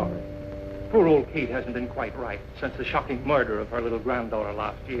terribly sorry. Poor old Kate hasn't been quite right since the shocking murder of her little granddaughter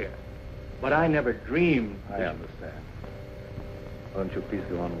last year. But I never dreamed... I understand. Why don't you please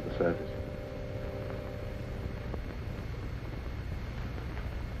go on with the service?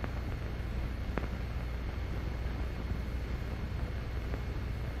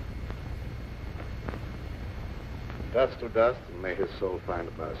 Dust to dust, and may his soul find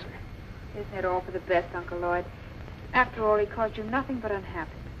mercy. Isn't it all for the best, Uncle Lloyd? After all, he caused you nothing but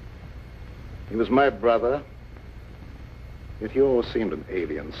unhappiness. He was my brother, yet he always seemed an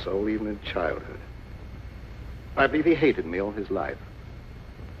alien soul, even in childhood. I believe he hated me all his life.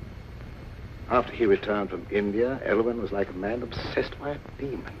 After he returned from India, Elwyn was like a man obsessed by a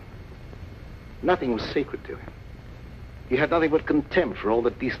demon. Nothing was sacred to him. He had nothing but contempt for all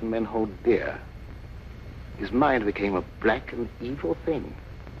that decent men hold dear. His mind became a black and evil thing,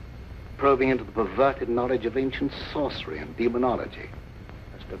 probing into the perverted knowledge of ancient sorcery and demonology.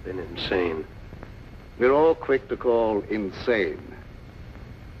 Must have been insane. We're all quick to call insane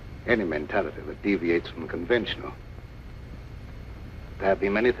any mentality that deviates from the conventional. There have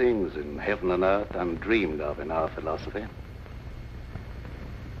been many things in heaven and earth undreamed of in our philosophy.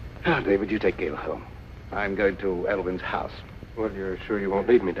 Now, David, you take Gail home. I'm going to Elwyn's house. Well, you're sure you won't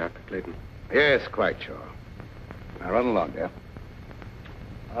leave me, Dr. Clayton? Yes, quite sure. Now, run along, dear.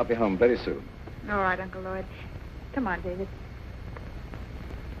 I'll be home very soon. All right, Uncle Lloyd. Come on, David.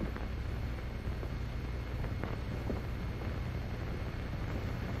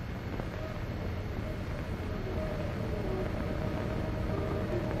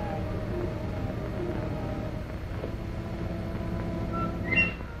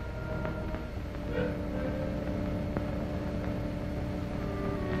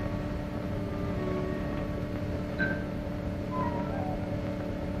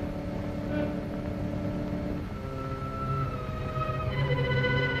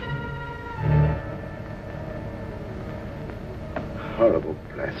 Horrible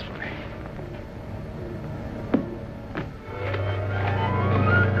blasphemy.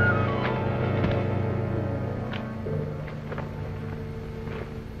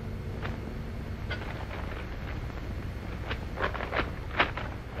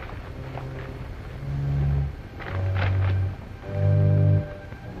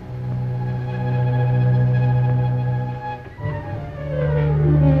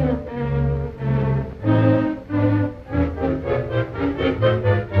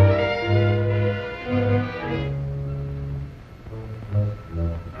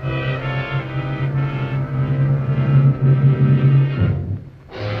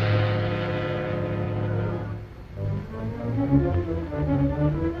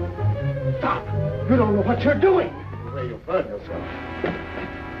 You don't know what you're doing. The way you burn yourself.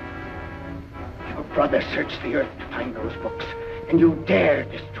 Your brother searched the earth to find those books, and you dare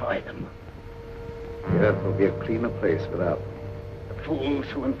destroy them. The earth will be a cleaner place without them. The fools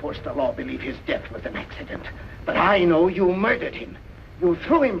who enforce the law believe his death was an accident. But I know you murdered him. You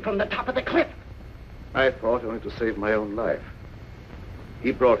threw him from the top of the cliff. I fought only to save my own life.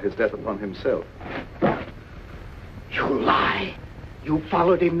 He brought his death upon himself. You lie. You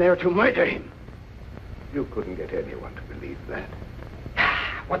followed him there to murder him. You couldn't get anyone to believe that.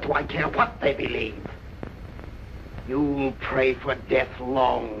 What do I care what they believe? You'll pray for death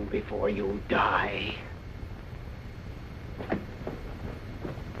long before you die.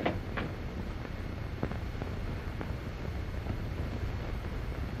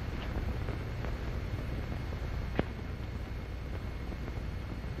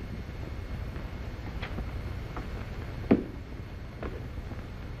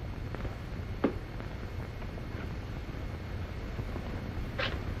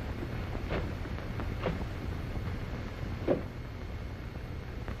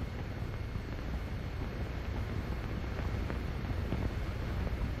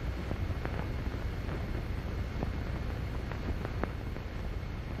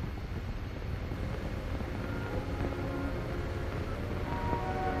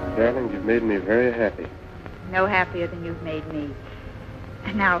 Darling, you've made me very happy. No happier than you've made me.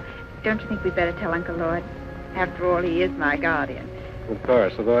 Now, don't you think we'd better tell Uncle Lloyd? After all, he is my guardian. Of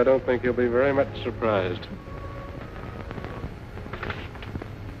course, although I don't think he'll be very much surprised.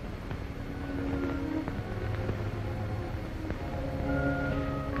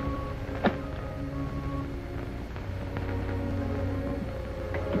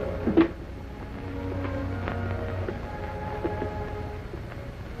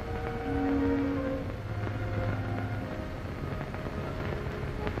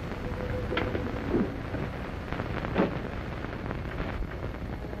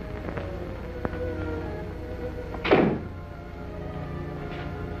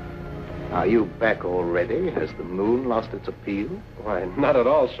 Are you back already? Has the moon lost its appeal? Why, not at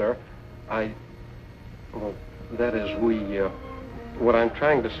all, sir. Well, that is, what I'm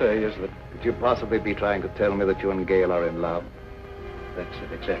trying to say is that... Could you possibly be trying to tell me that you and Gail are in love? That's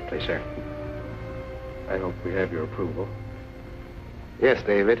it, exactly, sir. I hope we have your approval. Yes,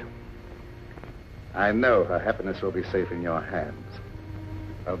 David. I know her happiness will be safe in your hands.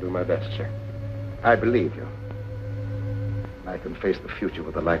 I'll do my best, sir. I believe you. I can face the future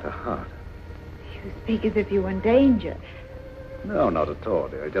with a lighter heart. You speak as if you were in danger. No, not at all,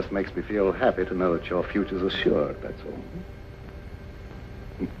 dear. It just makes me feel happy to know that your future's assured, that's all.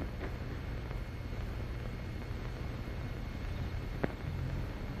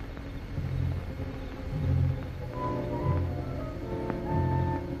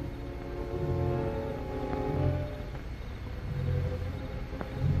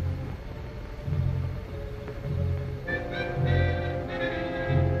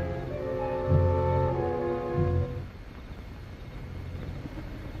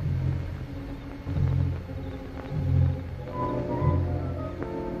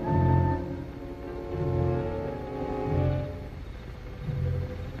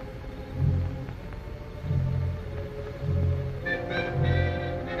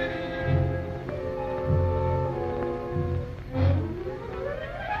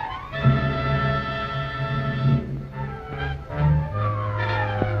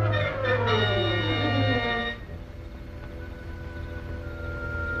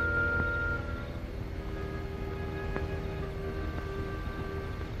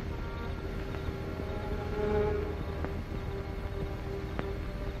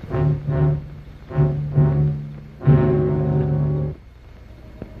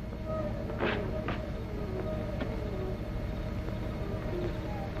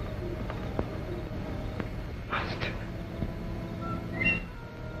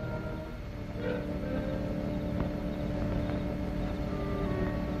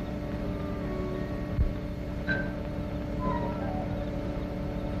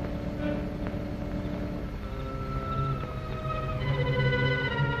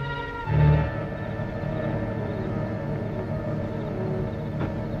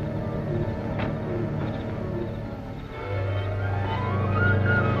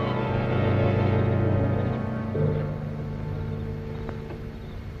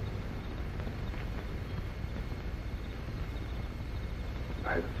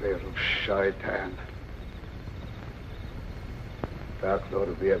 Shaitan, Dark Lord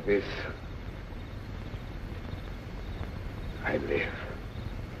of the Abyss, I live.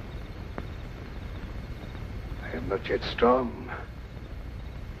 I am not yet strong,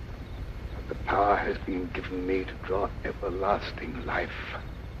 but the power has been given me to draw everlasting life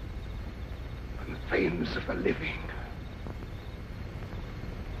from the veins of the living.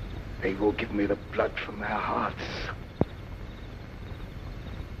 They will give me the blood from their hearts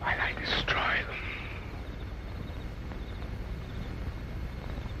while I destroy them.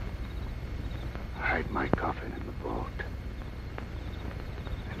 Hide my coffin in the vault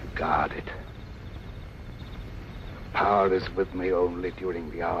and guard it. The power is with me only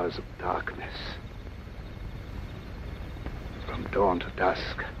during the hours of darkness. From dawn to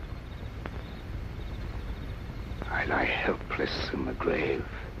dusk, I lie helpless in the grave.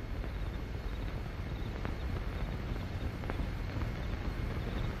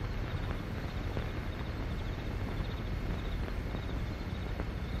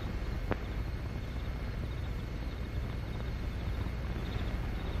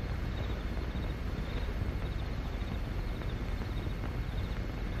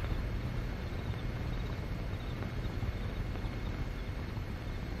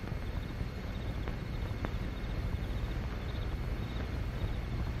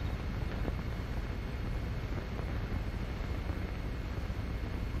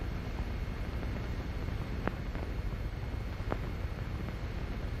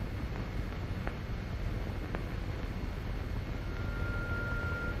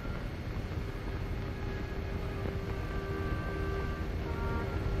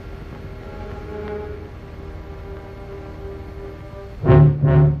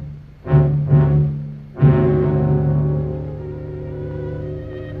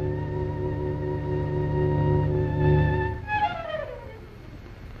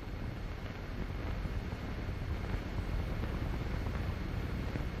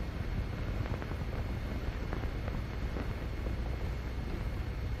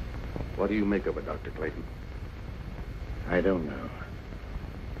 What do you make of her, Dr. Clayton? I don't know.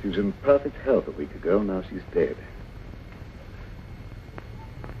 She was in perfect health a week ago. Now she's dead.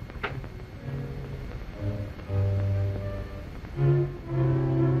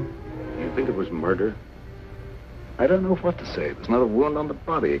 You think it was murder? I don't know what to say. There's not a wound on the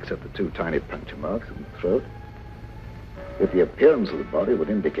body except the 2 tiny puncture marks in the throat. Yet the appearance of the body would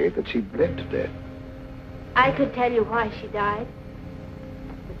indicate that she bled to death. I could tell you why she died,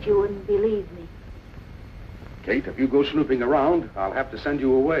 but you wouldn't believe me. Kate, if you go snooping around, I'll have to send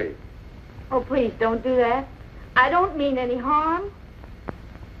you away. Oh, please, don't do that. I don't mean any harm.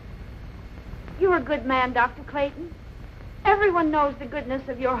 You're a good man, Dr. Clayton. Everyone knows the goodness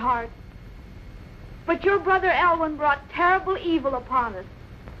of your heart. But your brother Elwyn brought terrible evil upon us.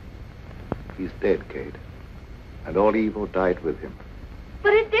 He's dead, Kate. And all evil died with him.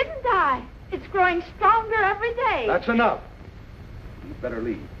 But it didn't die. It's growing stronger every day. That's enough. You'd better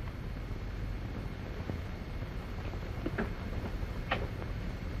leave.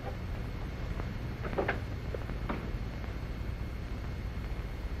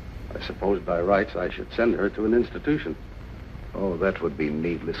 I suppose by rights I should send her to an institution. Oh, that would be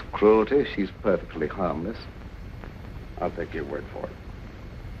needless cruelty. She's perfectly harmless. I'll take your word for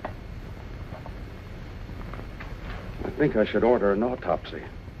it. I think I should order an autopsy.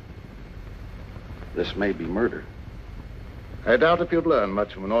 This may be murder. I doubt if you'd learn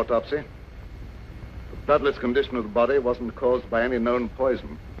much from an autopsy. The bloodless condition of the body wasn't caused by any known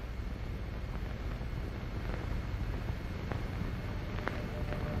poison.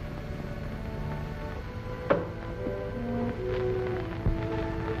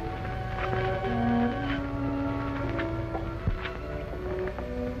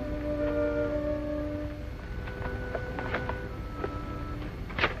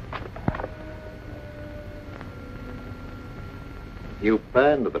 You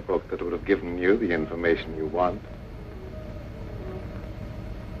burned the book that would have given you the information you want.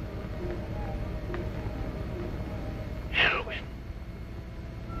 Elwyn.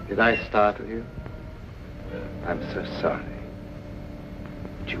 Did I startle you? I'm so sorry.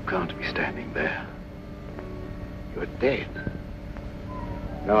 But you can't be standing there. You're dead.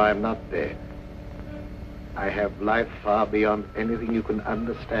 No, I'm not dead. I have life far beyond anything you can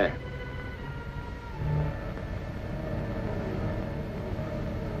understand.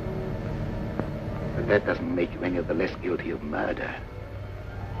 But that doesn't make you any of the less guilty of murder.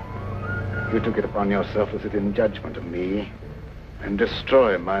 You took it upon yourself to sit in judgment of me and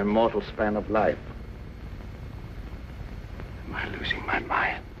destroy my mortal span of life. Am I losing my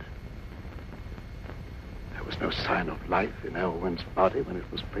mind? There was no sign of life in Elwyn's body when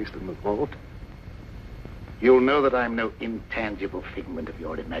it was placed in the vault. You'll know that I'm no intangible figment of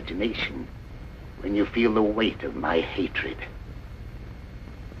your imagination when you feel the weight of my hatred.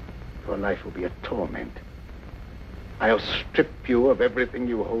 Your life will be a torment. I'll strip you of everything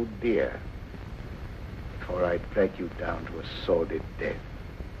you hold dear before I drag you down to a sordid death.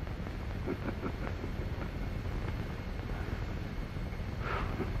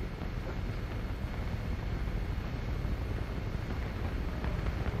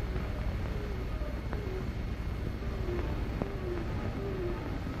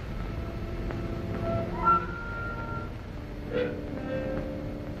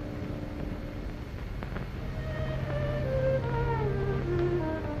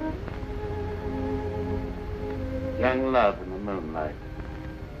 Young love in the moonlight,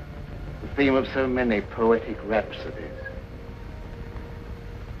 the theme of so many poetic rhapsodies.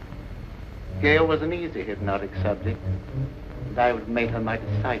 Gail was an easy hypnotic subject, and I would have made her my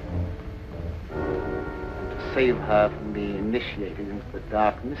disciple. And to save her from being initiated into the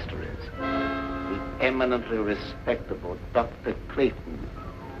dark mysteries, the eminently respectable Dr. Clayton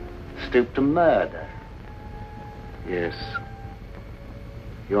stooped to murder. Yes.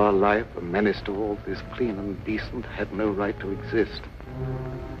 Your life, a menace to all this clean and decent, had no right to exist.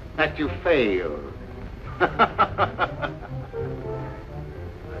 But you failed. By the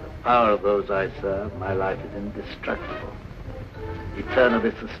power of those I serve, my life is indestructible,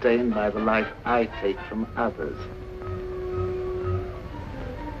 eternally sustained by the life I take from others.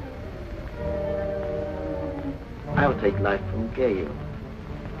 I'll take life from Gail,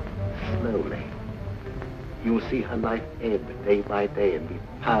 slowly. You will see her life ebb day by day and be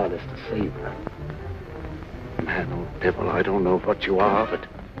powerless to save her. Man or devil, I don't know what you are, but...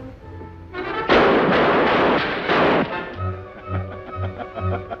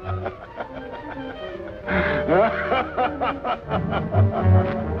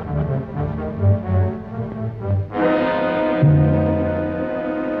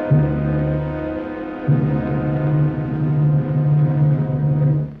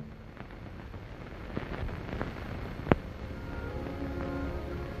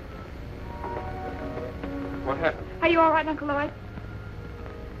 What happened? Are you all right, Uncle Lloyd?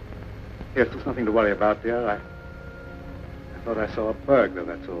 Yes, there's nothing to worry about, dear. I thought I saw a burglar,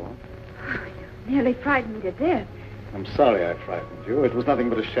 that's all. Nearly frightened me to death. I'm sorry I frightened you. It was nothing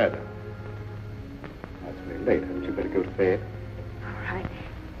but a shadow. It's very late. Hadn't you better go to bed? All right.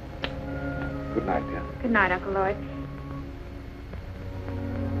 Good night, dear. Good night, Uncle Lloyd.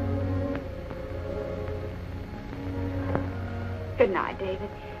 Good night, David.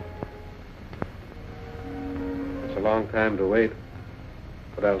 It's a long time to wait,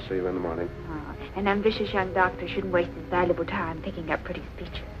 but I'll see you in the morning. Oh, an ambitious young doctor shouldn't waste his valuable time picking up pretty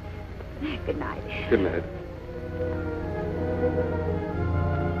speeches. Good night. Good night.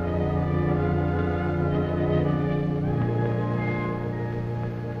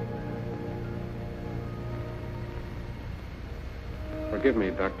 Forgive me,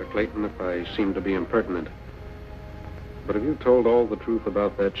 Dr. Clayton, if I seem to be impertinent. But have you told all the truth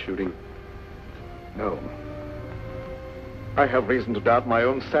about that shooting? No. I have reason to doubt my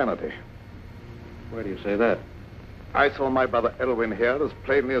own sanity. Why do you say that? I saw my brother Elwyn here as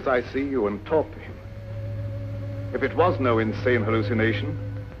plainly as I see you and talked to him. If it was no insane hallucination,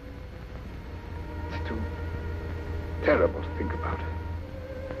 it's too terrible to think about.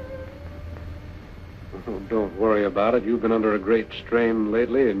 Oh, don't worry about it. You've been under a great strain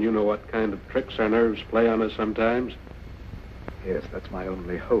lately, and you know what kind of tricks our nerves play on us sometimes. Yes, that's my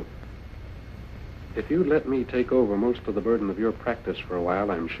only hope. If you'd let me take over most of the burden of your practice for a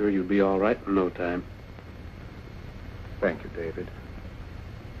while, I'm sure you'd be all right in no time. Thank you, David.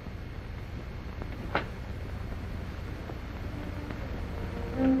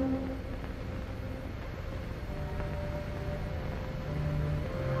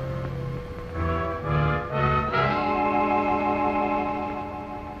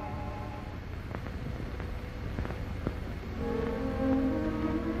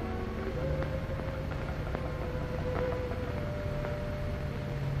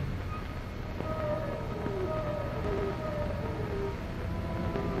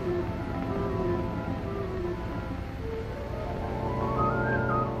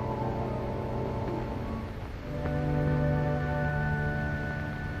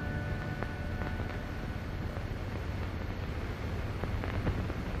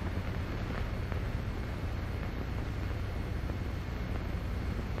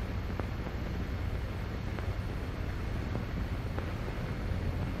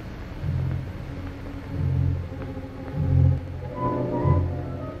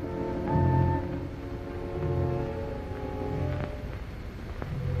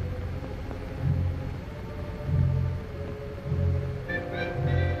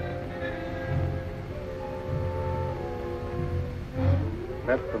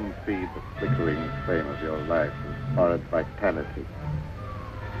 Let them feed the flickering flame of your life with borrowed vitality.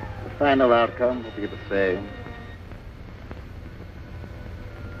 The final outcome will be the same.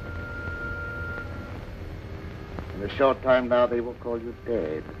 In a short time now, they will call you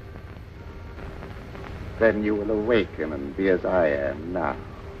dead. Then you will awaken and be as I am now.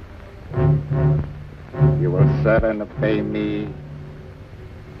 You will serve and obey me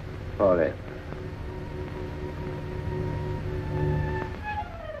forever.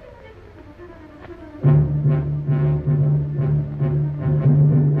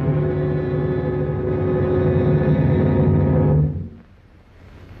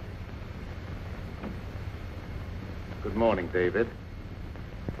 Good morning, David.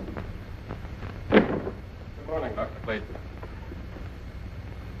 Good morning, Dr. Clayton.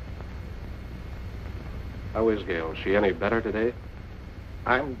 How is Gail? Is she any better today?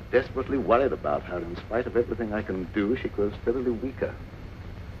 I'm desperately worried about her. In spite of everything I can do, she grows steadily weaker.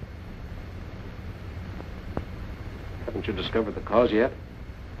 Haven't you discovered the cause yet?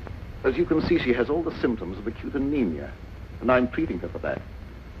 As you can see, she has all the symptoms of acute anemia, and I'm treating her for that.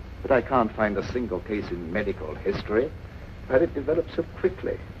 But I can't find a single case in medical history where it develops so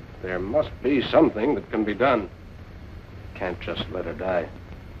quickly. There must be something that can be done. Can't just let her die.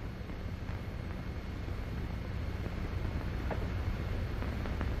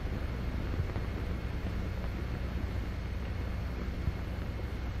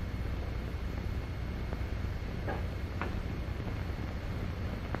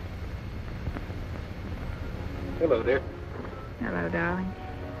 Hello, dear. Hello, darling.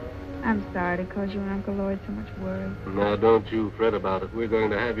 I'm sorry to cause you and Uncle Lloyd so much worry. Now, don't you fret about it. We're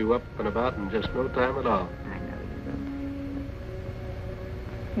going to have you up and about in just no time at all. I know you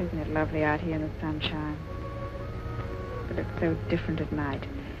will. Isn't it lovely out here in the sunshine? But it's so different at night.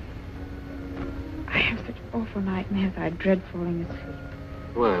 I have such awful nightmares. I dread falling asleep.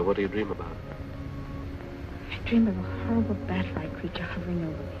 Why? What do you dream about? I dream of a horrible bat-like creature hovering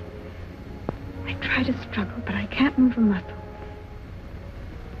over me. I try to struggle, but I can't move a muscle.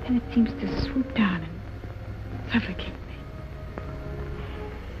 Then it seems to swoop down and suffocate me.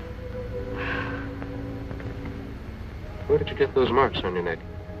 Where did you get those marks on your neck?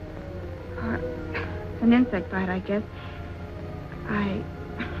 It's an insect bite, I guess. I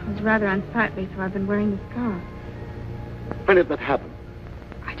was rather unsightly, so I've been wearing the scarf. When did that happen?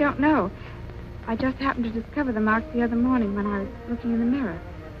 I don't know. I just happened to discover the marks the other morning when I was looking in the mirror.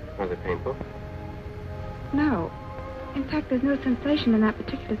 Are they painful? No. In fact, there's no sensation in that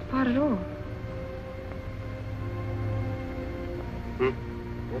particular spot at all.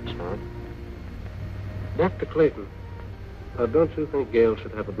 That's odd. Dr. Clayton, don't you think Gail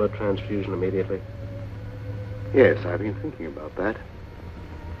should have a blood transfusion immediately? Yes, I've been thinking about that.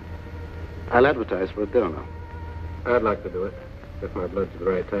 I'll advertise for a donor. I'd like to do it, if my blood's the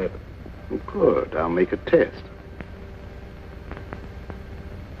right type. Good. I'll make a test.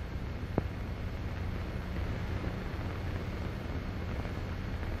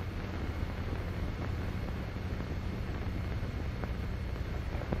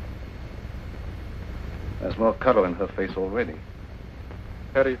 There's more color in her face already.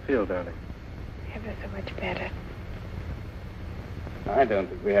 How do you feel, darling? Ever so much better. I don't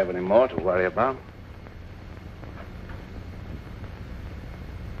think we have any more to worry about.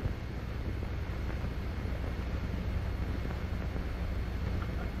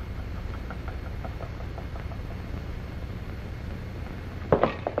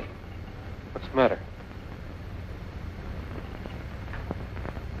 What's the matter?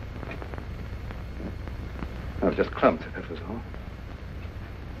 I was just clumped, that was all.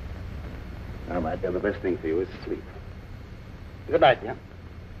 Now, my dear, the best thing for you is sleep. Good night, dear.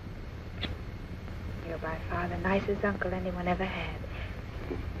 You're by far the nicest uncle anyone ever had.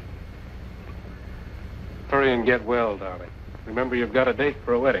 Hurry and get well, darling. Remember, you've got a date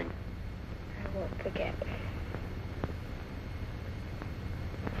for a wedding. I won't forget.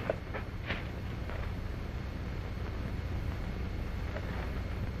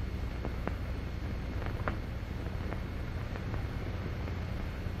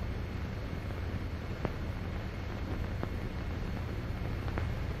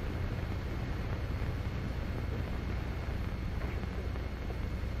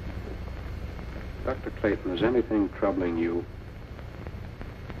 Dr. Clayton, is anything troubling you?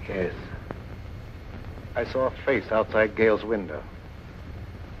 Yes. I saw a face outside Gail's window.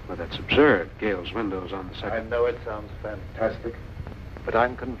 Well, that's absurd. Gail's window's on the second. I know it sounds fantastic, but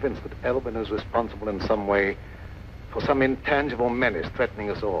I'm convinced that Elvin is responsible in some way for some intangible menace threatening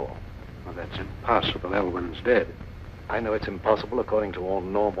us all. Well, that's impossible. Elwin's dead. I know it's impossible according to all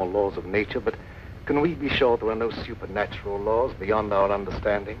normal laws of nature, but can we be sure there are no supernatural laws beyond our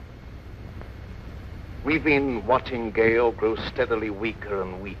understanding? We've been watching Gail grow steadily weaker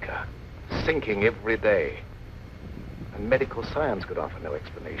and weaker, sinking every day. And medical science could offer no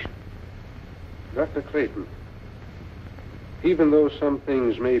explanation. Dr. Clayton, even though some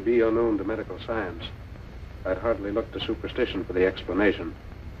things may be unknown to medical science, I'd hardly look to superstition for the explanation.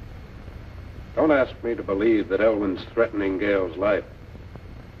 Don't ask me to believe that Elwin's threatening Gail's life.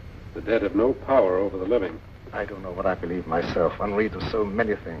 The dead have no power over the living. I don't know what I believe myself. One reads of so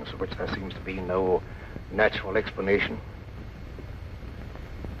many things for which there seems to be no natural explanation.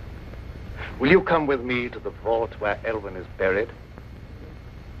 Will you come with me to the vault where Elwin is buried?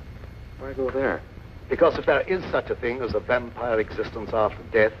 Why go there? Because if there is such a thing as a vampire existence after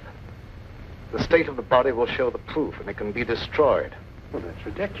death, the state of the body will show the proof and it can be destroyed. Well, that's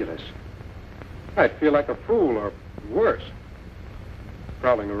ridiculous. I'd feel like a fool, or worse.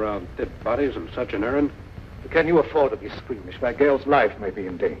 Prowling around dead bodies on such an errand. Can you afford to be squeamish where Gail's life may be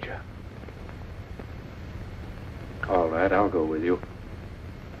in danger? All right, I'll go with you.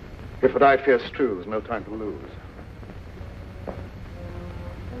 If what I fear is true, there's no time to lose.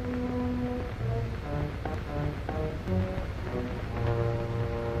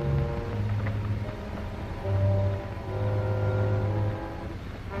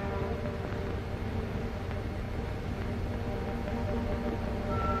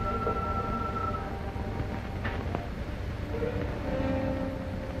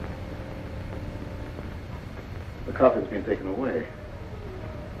 The coffin's been taken away.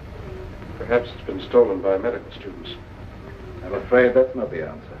 Perhaps it's been stolen by medical students. I'm afraid that's not the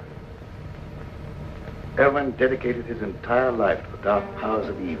answer. Elwin dedicated his entire life to the dark powers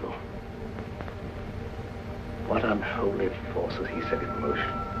of evil. What unholy forces he set in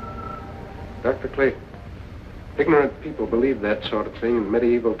motion. Dr. Clayton, ignorant people believed that sort of thing in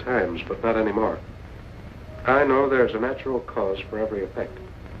medieval times, but not anymore. I know there's a natural cause for every effect.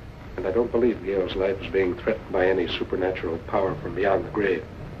 And I don't believe Gail's life is being threatened by any supernatural power from beyond the grave.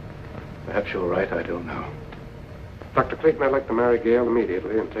 Perhaps you're right, I don't know. Dr. Clayton, I'd like to marry Gail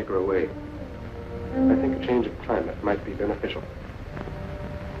immediately and take her away. I think a change of climate might be beneficial.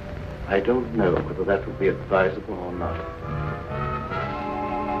 I don't know whether that would be advisable or not.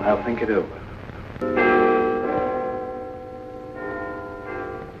 I'll think it over.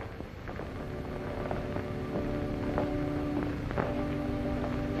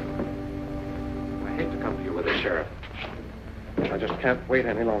 I hate to come to you with this, Sheriff. I just can't wait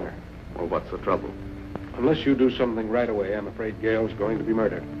any longer. Well, what's the trouble? Unless you do something right away, I'm afraid Gail's going to be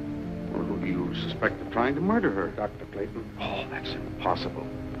murdered. Well, who do you suspect of trying to murder her? Dr. Clayton. Oh, that's impossible.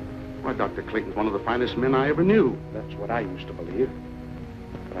 Why, Dr. Clayton's one of the finest men I ever knew. That's what I used to believe.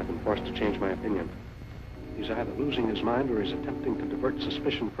 But I've been forced to change my opinion. He's either losing his mind or he's attempting to divert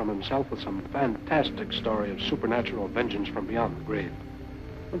suspicion from himself with some fantastic story of supernatural vengeance from beyond the grave.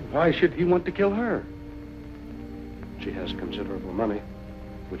 Well, why should he want to kill her? She has considerable money,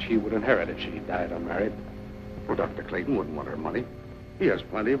 which he would inherit if she died unmarried. Well, Dr. Clayton wouldn't want her money. He has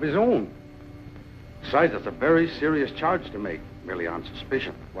plenty of his own. Besides, it's a very serious charge to make, merely on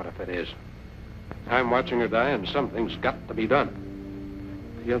suspicion. What if it is? I'm watching her die, and something's got to be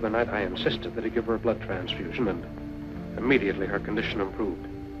done. The other night, I insisted that he give her a blood transfusion, and immediately her condition improved.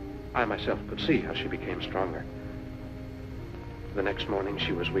 I myself could see how she became stronger. The next morning,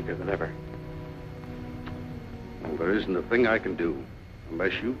 she was weaker than ever. Well, there isn't a thing I can do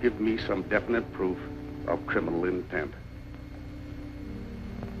unless you give me some definite proof of criminal intent.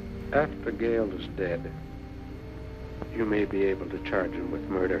 After Gale is dead, you may be able to charge him with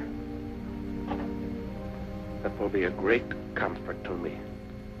murder. That will be a great comfort to me.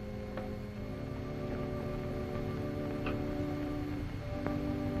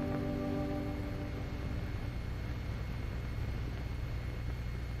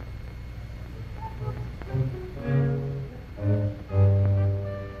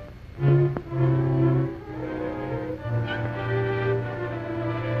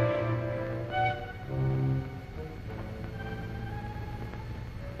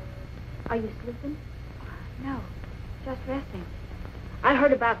 Are you sleeping? No, just resting. I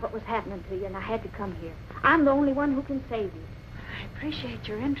heard about what was happening to you, and I had to come here. I'm the only one who can save you. I appreciate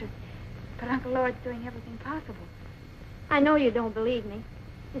your interest, but Uncle Lord's doing everything possible. I know you don't believe me.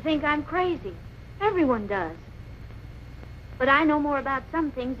 You think I'm crazy. Everyone does. But I know more about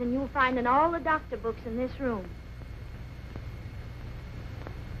some things than you'll find in all the doctor books in this room.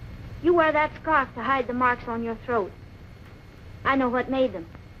 You wear that scarf to hide the marks on your throat. I know what made them.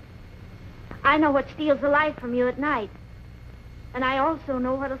 I know what steals the life from you at night. And I also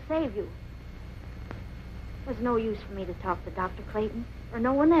know what'll save you. There's no use for me to talk to Dr. Clayton or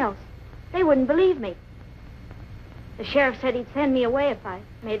no one else. They wouldn't believe me. The sheriff said he'd send me away if I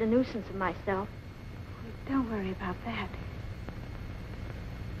made a nuisance of myself. Don't worry about that.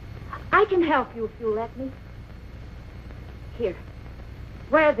 I can help you if you'll let me. Here,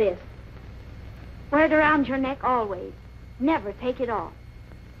 wear this. Wear it around your neck always. Never take it off.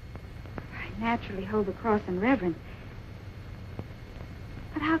 I naturally hold the cross in reverence.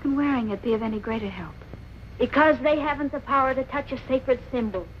 But how can wearing it be of any greater help? Because they haven't the power to touch a sacred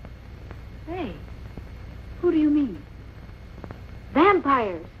symbol. They? Who do you mean?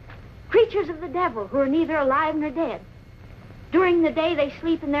 Vampires. Creatures of the devil who are neither alive nor dead. During the day, they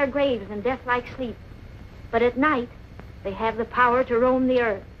sleep in their graves in death-like sleep. But at night, they have the power to roam the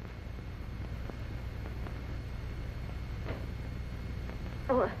earth.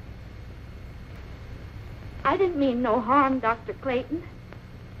 Oh, I didn't mean no harm, Dr. Clayton.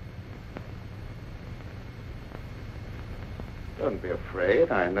 Don't be afraid.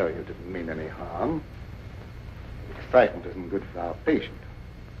 I know you didn't mean any harm. Excitement isn't good for our patient.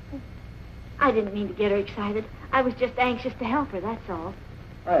 I didn't mean to get her excited. I was just anxious to help her, that's all.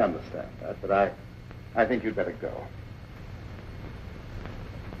 I understand that, but I think you'd better go.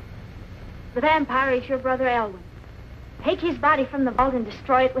 The vampire is your brother Elwyn. Take his body from the vault and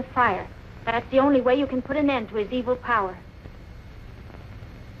destroy it with fire. That's the only way you can put an end to his evil power.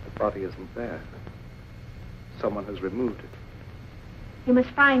 The body isn't there. Someone has removed it. You must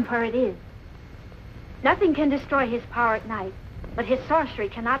find where it is. Nothing can destroy his power at night, but his sorcery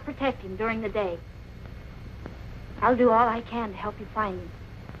cannot protect him during the day. I'll do all I can to help you find him.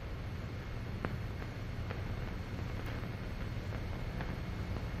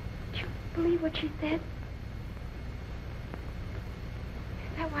 Do you believe what she said?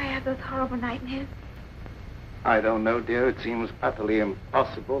 Is that why I have those horrible nightmares? I don't know, dear. It seems utterly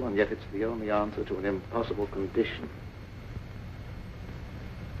impossible, and yet it's the only answer to an impossible condition.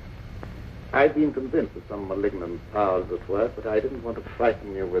 I'd been convinced that some malignant powers at work, but I didn't want to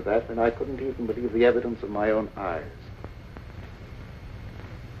frighten you with that, and I couldn't even believe the evidence of my own eyes.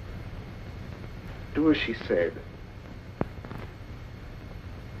 Do as she said.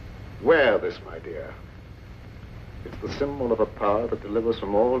 Wear this, my dear. It's the symbol of a power that delivers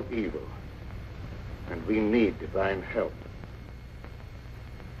from all evil. And we need divine help.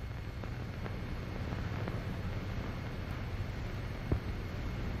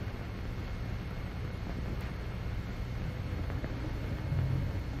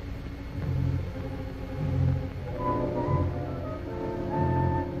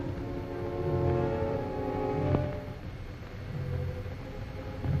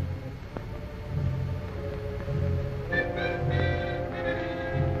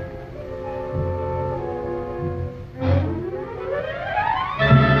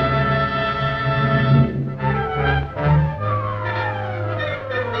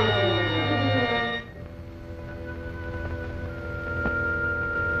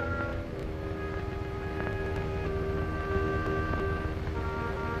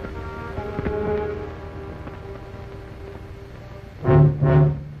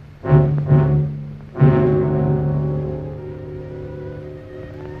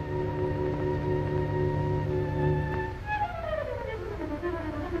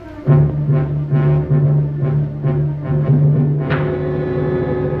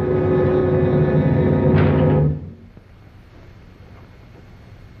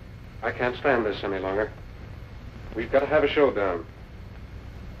 I can't stand this any longer. We've got to have a showdown.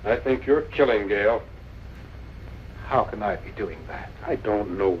 I think you're killing Gail. How can I be doing that? I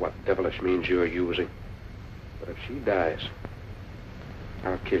don't know what devilish means you're using. But if she dies,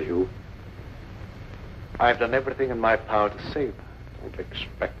 I'll kill you. I've done everything in my power to save her. Don't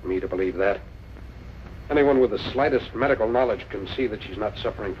expect me to believe that. Anyone with the slightest medical knowledge can see that she's not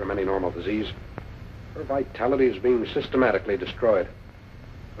suffering from any normal disease. Her vitality is being systematically destroyed.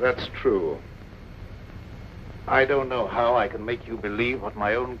 That's true. I don't know how I can make you believe what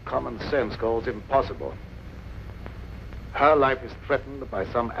my own common sense calls impossible. Her life is threatened by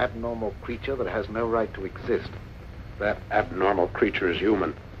some abnormal creature that has no right to exist. That abnormal creature is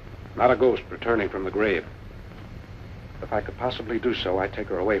human, not a ghost returning from the grave. If I could possibly do so, I'd take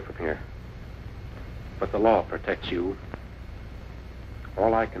her away from here. But the law protects you.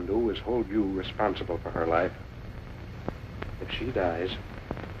 All I can do is hold you responsible for her life. If she dies,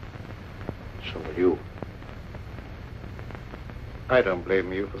 so will you. I don't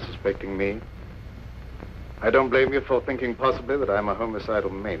blame you for suspecting me. I don't blame you for thinking possibly that I'm a homicidal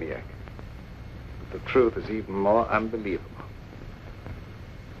maniac. But the truth is even more unbelievable.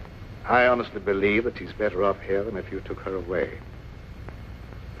 I honestly believe that she's better off here than if you took her away.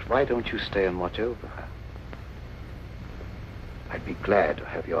 But why don't you stay and watch over her? I'd be glad to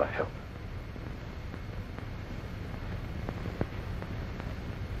have your help.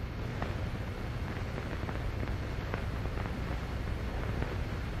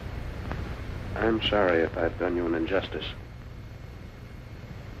 I'm sorry if I've done you an injustice.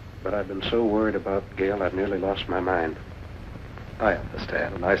 But I've been so worried about Gail, I've nearly lost my mind. I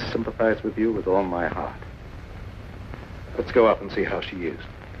understand, and I sympathize with you with all my heart. Let's go up and see how she is.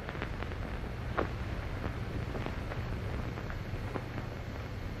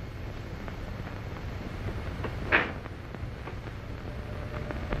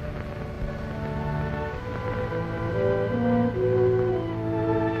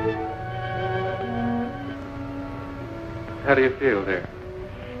 How do you feel, dear?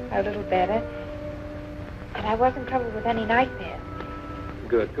 A little better. And I wasn't troubled with any nightmares.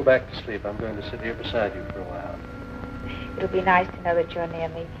 Good. Go back to sleep. I'm going to sit here beside you for a while. It'll be nice to know that you're near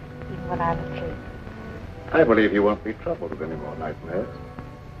me, even when I'm asleep. I believe you won't be troubled with any more nightmares.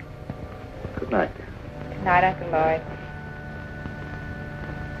 Good night, dear. Good night, Uncle Lloyd.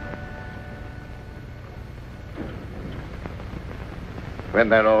 When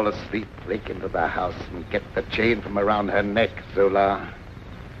they're all asleep, break into the house and get the chain from around her neck, Zola.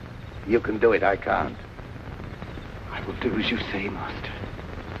 You can do it, I can't. I will do as you say, Master.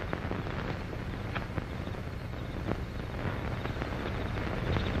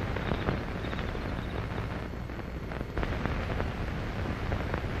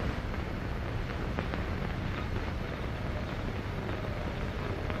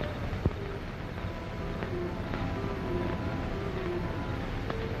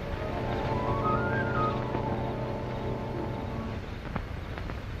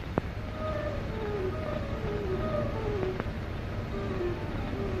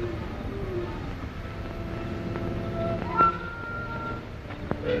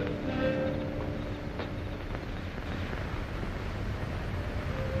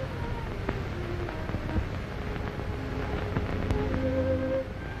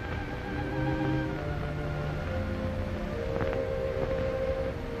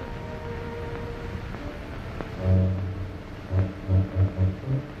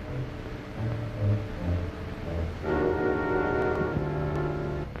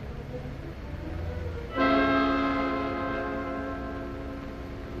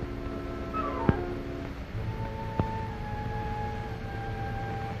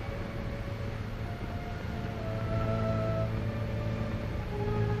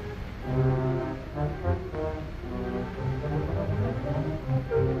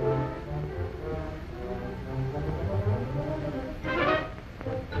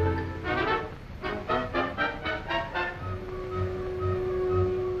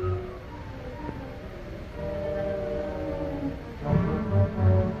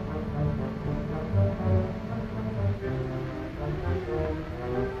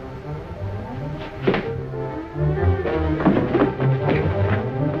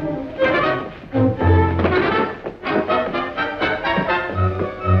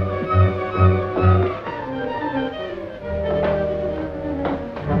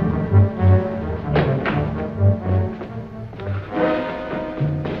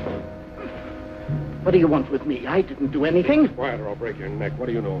 What do you want with me? I didn't do anything. Quiet or I'll break your neck. What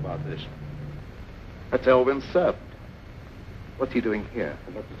do you know about this? That's Elvin's servant. What's he doing here?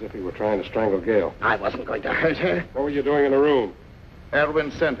 It looked as if he were trying to strangle Gail. I wasn't going to hurt her. What were you doing in the room?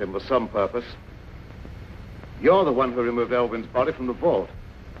 Elvin sent him for some purpose. You're the one who removed Elvin's body from the vault.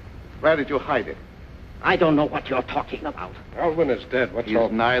 Where did you hide it? I don't know what you're talking about. Elvin is dead. What's all...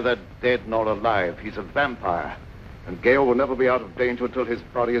 He's neither dead nor alive. He's a vampire. And Gail will never be out of danger until his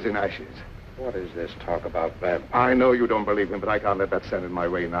body is in ashes. What is this talk about vampires? I know you don't believe him, but I can't let that stand in my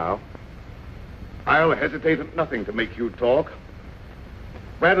way now. I'll hesitate at nothing to make you talk.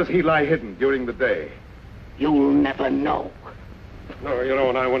 Where does he lie hidden during the day? You'll never know. No, you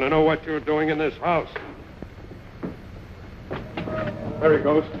don't. I want to know what you're doing in this house. There he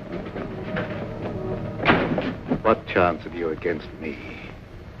goes. What chance have you against me?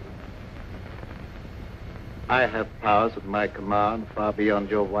 I have powers at my command far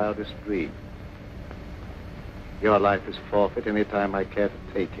beyond your wildest dream. Your life is forfeit any time I care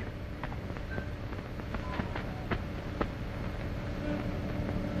to take it.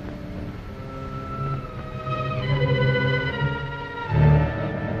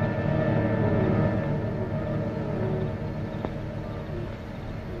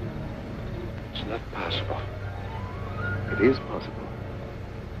 It's not possible. It is possible.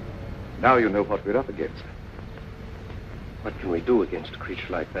 Now you know what we're up against. What can we do against a creature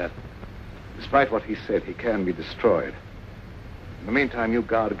like that? Despite what he said, he can be destroyed. In the meantime, you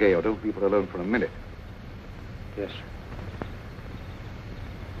guard Gail. Don't leave her alone for a minute. Yes, sir.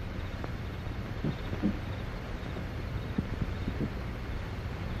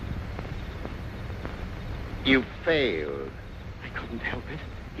 You failed. I couldn't help it.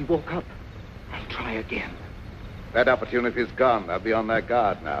 He woke up. I'll try again. That opportunity's gone. They'll be on their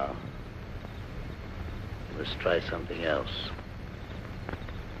guard now. Let's try something else.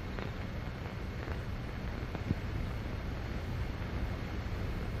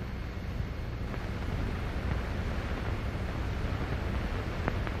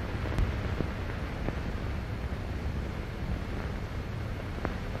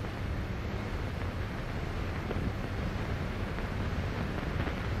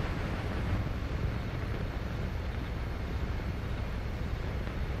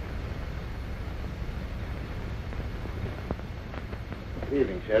 Good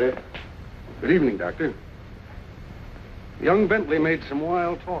evening, Sheriff. Good evening, Doctor. Young Bentley made some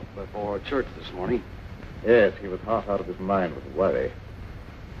wild talk before church this morning. Yes, he was half out of his mind with worry.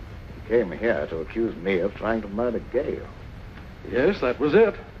 He came here to accuse me of trying to murder Gail. Yes, that was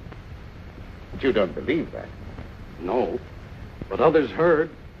it. But you don't believe that. No, but others heard,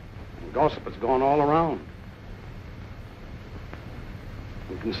 and gossip has gone all around.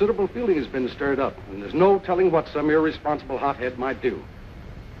 And considerable feeling has been stirred up, and there's no telling what some irresponsible hothead might do.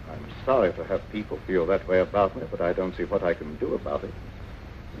 I'm sorry to have people feel that way about me, but I don't see what I can do about it.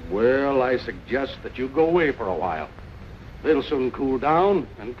 Well, I suggest that you go away for a while. They'll soon cool down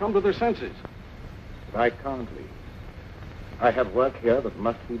and come to their senses. But I can't leave. I have work here that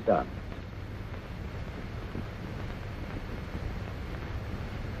must be done.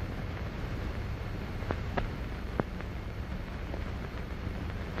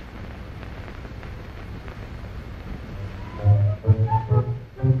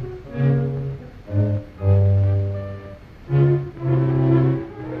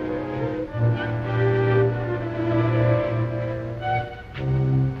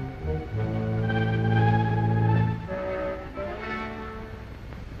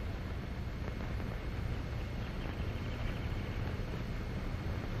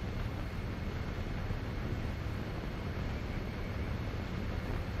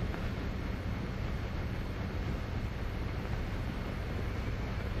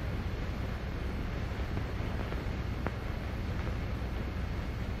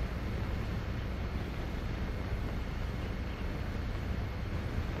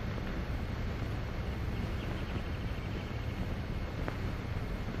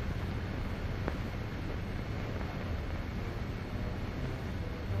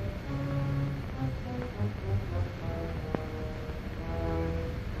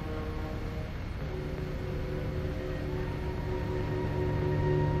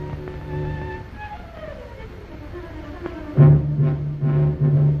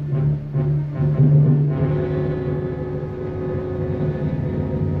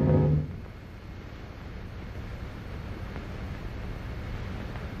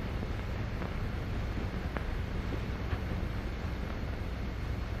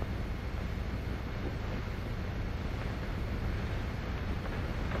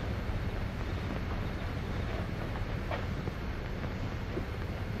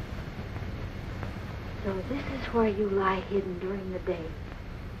 So this is where you lie hidden during the day.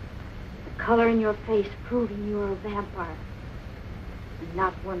 The color in your face proving you're a vampire. And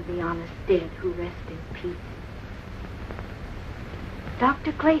not one of the honest dead who rest in peace.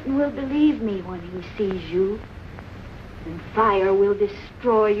 Dr. Clayton will believe me when he sees you. And fire will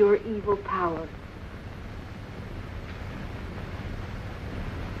destroy your evil power.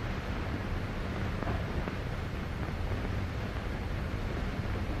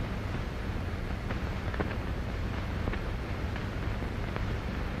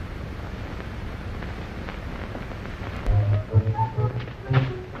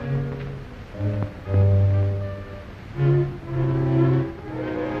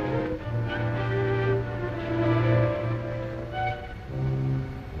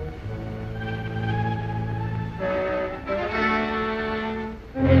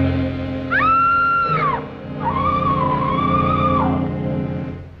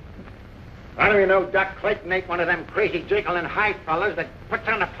 How do you know Doc Clayton ain't one of them crazy Jekyll and Hyde fellas that puts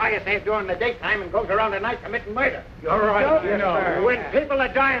on a pious air during the daytime and goes around at night committing murder? You're right, Yes, sir. When people are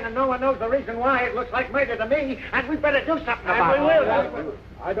dying and no one knows the reason why, it looks like murder to me, and we better do something about it.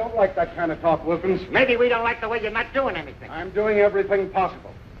 I don't like that kind of talk, Wilkins. Maybe we don't like the way you're not doing anything. I'm doing everything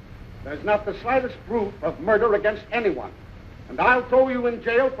possible. There's not the slightest proof of murder against anyone. And I'll throw you in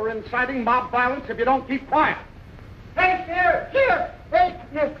jail for inciting mob violence if you don't keep quiet. Hey, here!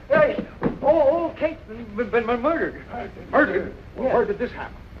 Hey! Old Kate's been murdered. Murdered? Well, where did this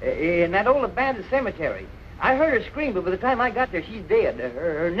happen? In that old abandoned cemetery. I heard her scream, but by the time I got there, she's dead.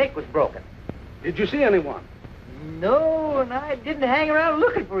 Her neck was broken. Did you see anyone? No, and I didn't hang around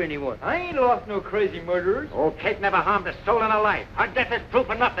looking for anyone. I ain't lost no crazy murderers. Old Kate never harmed a soul in her life. Her death is proof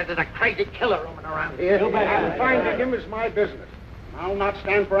enough that there's a crazy killer roaming around here. And finding him is my business. I'll not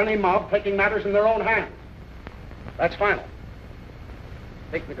stand for any mob taking matters in their own hands. That's final.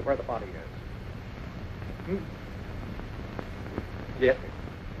 Take me to where the body is. Yes,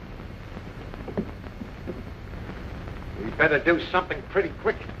 sir. We better do something pretty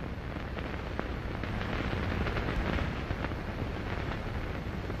quick.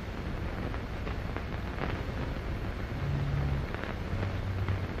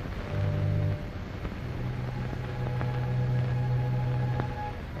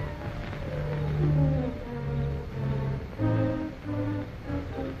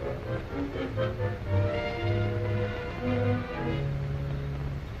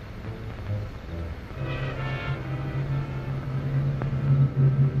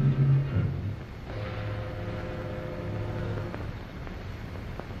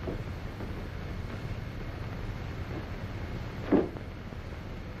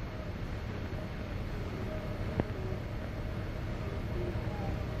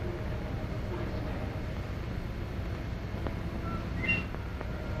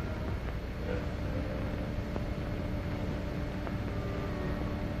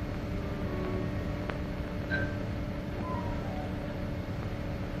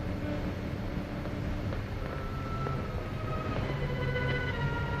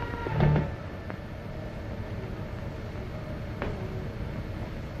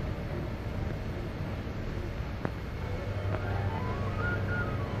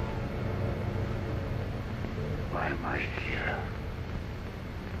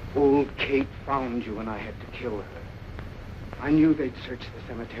 Old Kate found you and I had to kill her. I knew they'd search the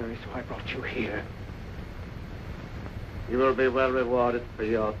cemetery, so I brought you here. You will be well rewarded for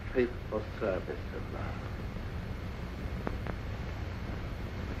your faithful service, sir.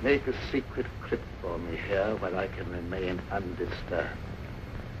 Make a secret crypt for me here where I can remain undisturbed.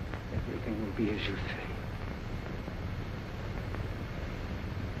 Everything will be as you say.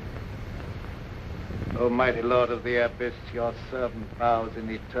 O mighty Lord of the Abyss, your servant vows in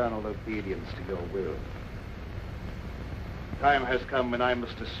eternal obedience to your will. Time has come when I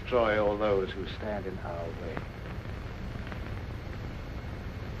must destroy all those who stand in our way.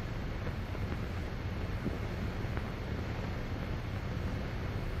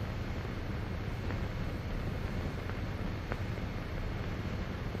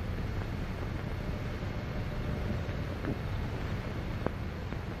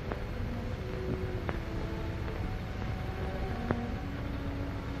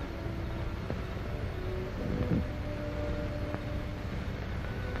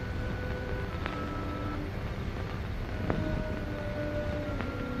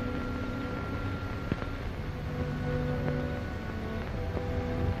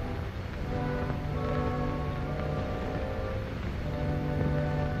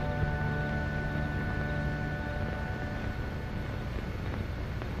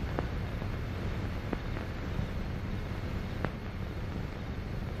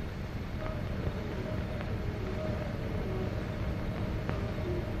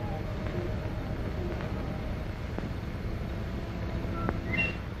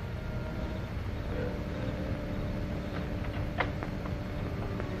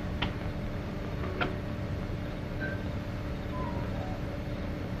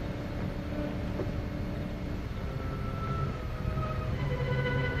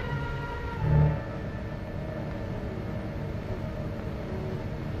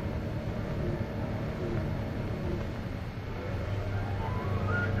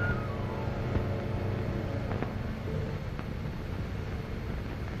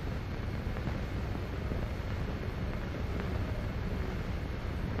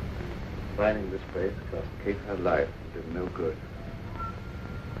 Confining this place cost Kate her life and did no good.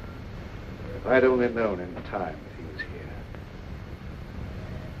 If I'd only known in time that he was here.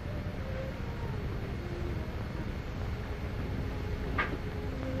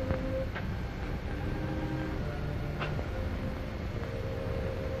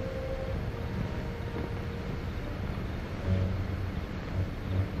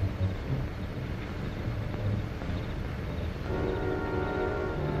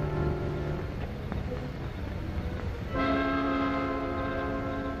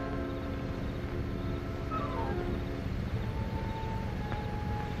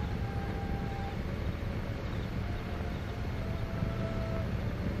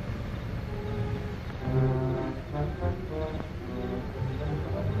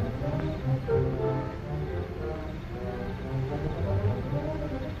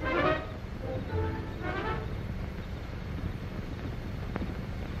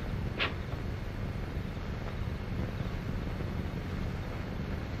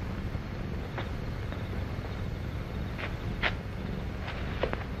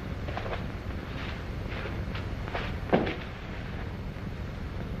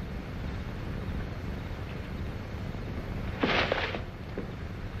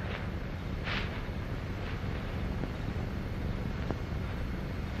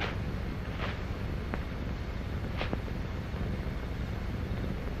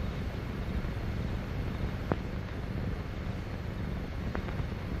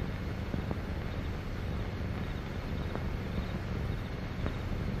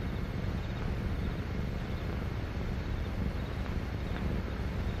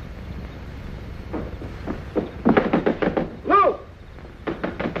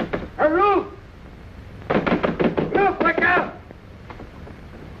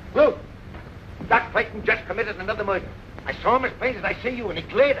 Committed another murder. I saw him as plain as I see you, and he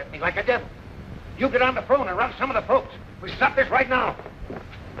glared at me like a devil. You get on the phone and rouse some of the folks. We stop this right now.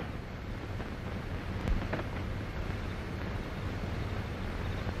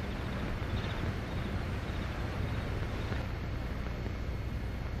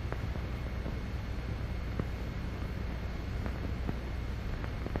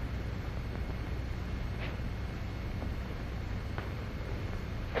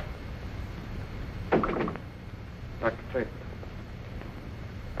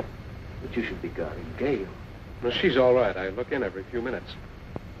 You should be guarding Gail. No, she's all right. I look in every few minutes.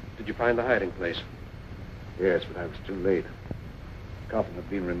 Did you find the hiding place? Yes, but I was too late. The coffin had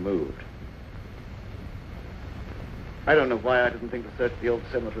been removed. I don't know why I didn't think to search the old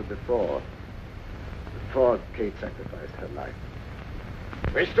cemetery before Kate sacrificed her life.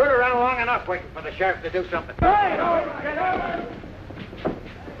 We stood around long enough waiting for the sheriff to do something. Hey!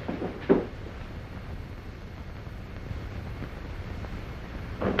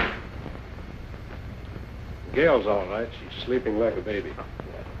 Gail's all right. She's sleeping like a baby.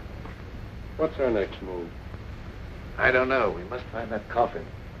 What's our next move? I don't know. We must find that coffin.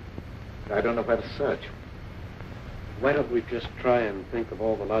 I don't know where to search. Why don't we just try and think of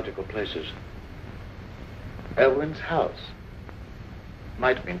all the logical places? Elwyn's house.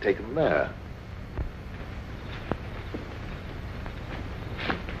 Might have been taken there.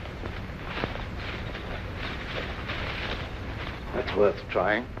 That's worth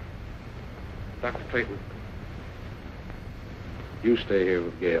trying. Dr. Clayton, you stay here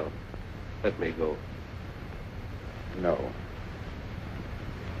with Gail. Let me go. No.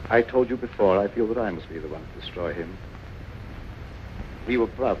 I told you before, I feel that I must be the one to destroy him. We were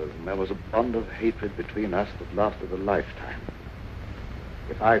brothers, and there was a bond of hatred between us that lasted a lifetime.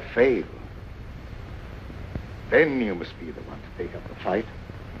 If I fail, then you must be the one to take up the fight.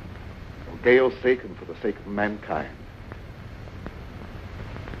 For Gail's sake and for the sake of mankind.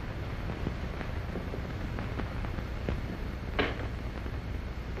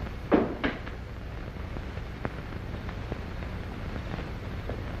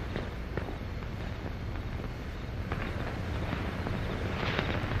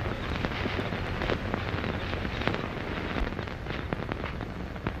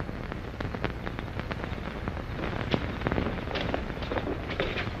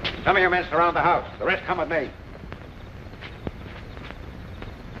 Some of your men surround the house. The rest come with me.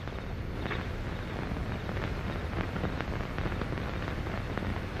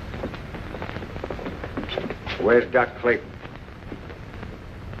 Where's Doc Clayton?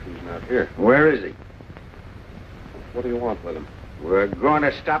 He's not here. Where is he? What do you want with him? We're going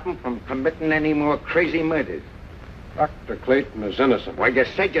to stop him from committing any more crazy murders. Dr. Clayton is innocent. Well, you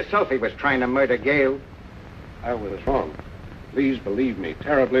said yourself he was trying to murder Gail. I was wrong. Please believe me,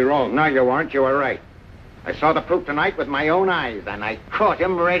 terribly wrong. No, you weren't. You were right. I saw the proof tonight with my own eyes, and I caught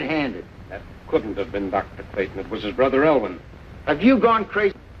him red-handed. couldn't have been Dr. Clayton. It was his brother Elwin. Have you gone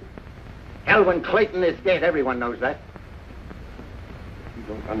crazy? Elwin Clayton is dead. Everyone knows that. You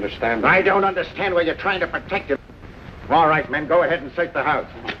don't understand. I don't understand why you're trying to protect him. All right, men, go ahead and search the house.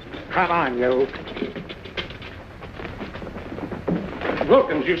 Come on, you.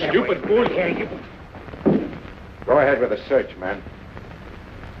 Wilkins, you stupid fool. Go ahead with the search, man.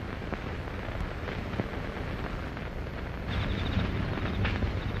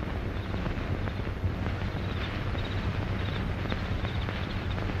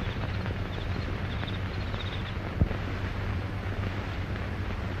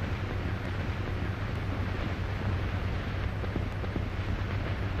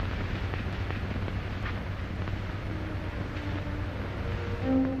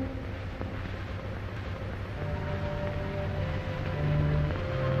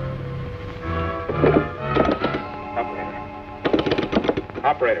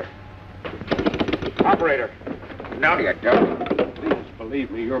 Operator. No, you don't. Please believe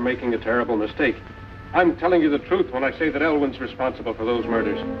me, you're making a terrible mistake. I'm telling you the truth when I say that Elwin's responsible for those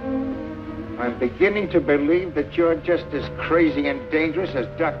murders. I'm beginning to believe that you're just as crazy and dangerous as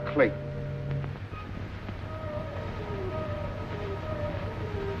Doc Clayton.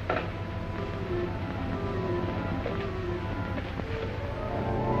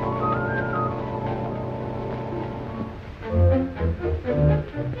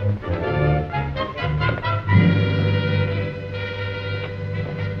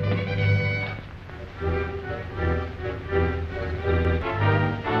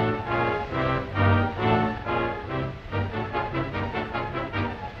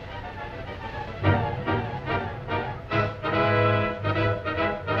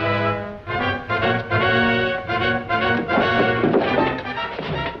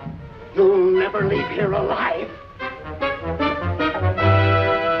 Leave here alive.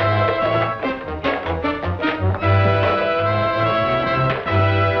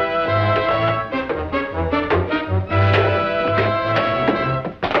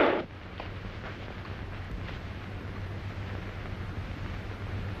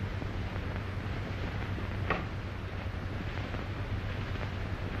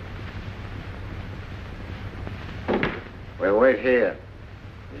 We'll wait here.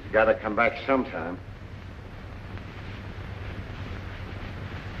 He's got to come back sometime.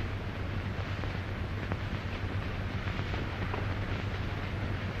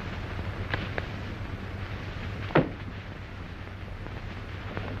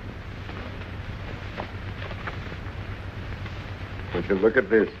 Would you look at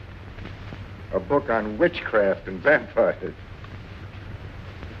this? A book on witchcraft and vampires.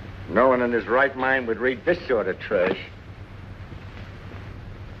 No one in his right mind would read this sort of trash.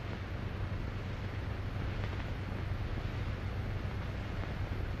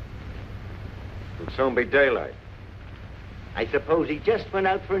 It'll soon be daylight. I suppose he just went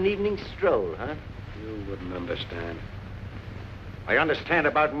out for an evening stroll, huh? You wouldn't understand. I understand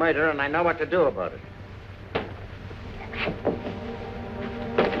about murder, and I know what to do about it.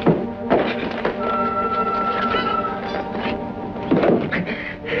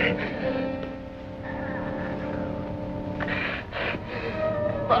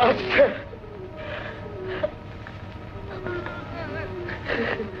 Master!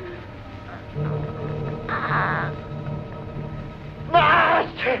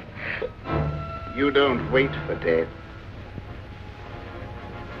 Master! You don't wait for death.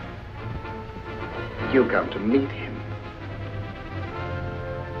 You come to meet him.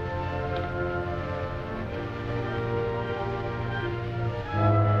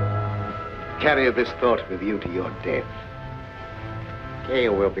 Carry this thought with you to your death.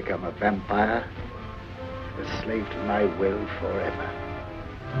 You will become a vampire, a slave to my will forever.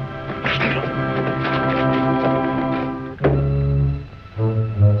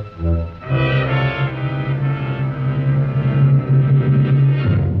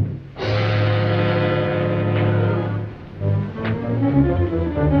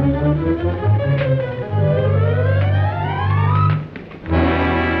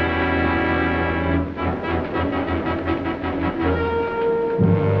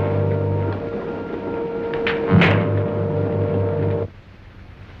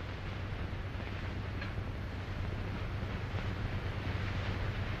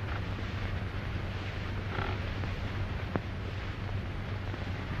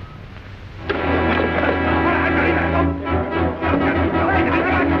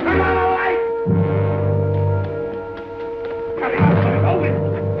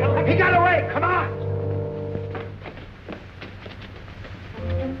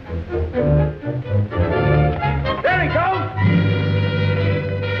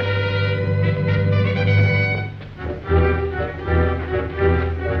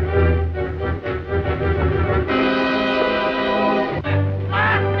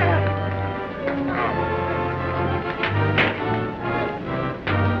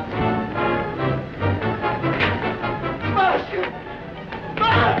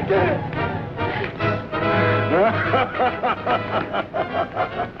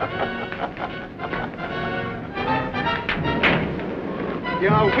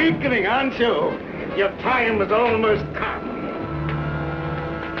 are weakening, aren't you? Your time is almost come.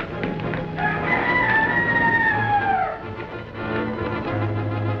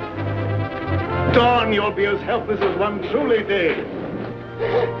 Dawn, you'll be as helpless as one truly did.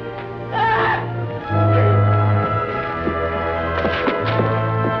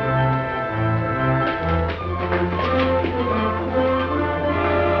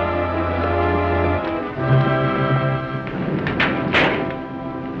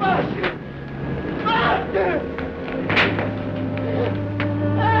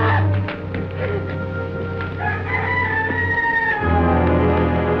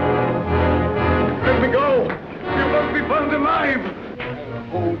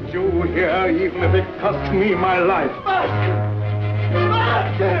 Even if it costs me my life.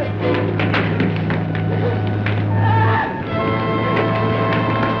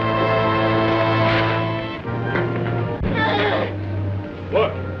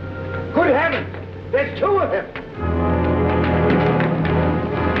 Look. Good heavens! There's two of them.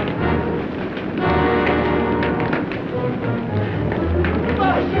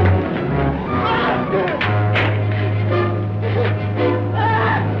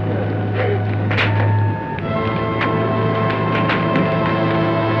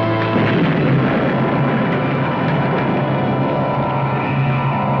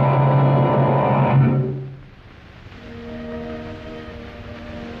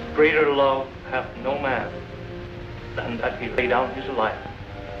 Greater love hath no man than that he lay down his life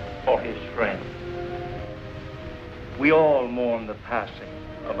for his friend. We all mourn the passing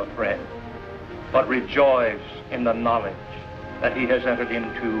of a friend, but rejoice in the knowledge that he has entered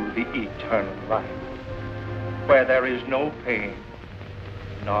into the eternal life, where there is no pain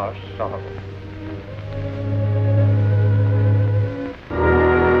nor sorrow.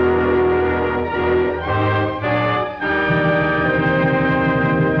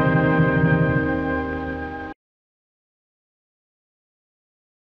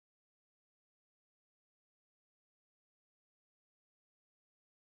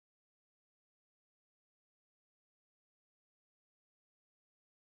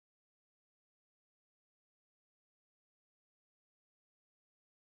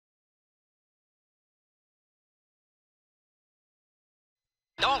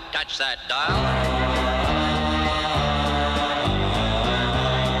 Don't touch that dial.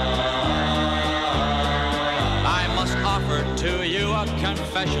 I must offer to you a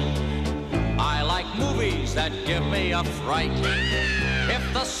confession. I like movies that give me a fright.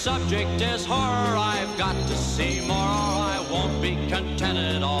 If the subject is horror, I've got to see more, or I won't be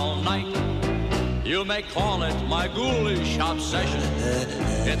contented all night. You may call it my ghoulish obsession.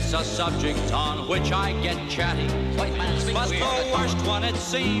 It's a subject on which I get chatty. But the worst one, it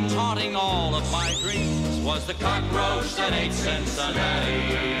seems, haunting all of my dreams, was the cockroach that ate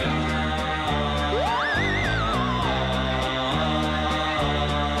Cincinnati.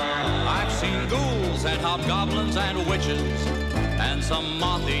 I've seen ghouls and hobgoblins and witches, and some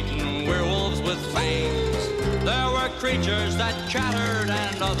moth-eaten werewolves with fangs. There were creatures that chattered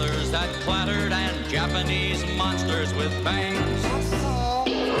and others that clattered, and Japanese monsters with bangs.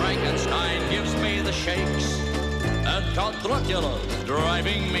 Frankenstein gives me the shakes, and Count Dracula's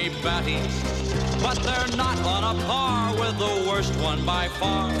driving me batty. But they're not on a par with the worst one by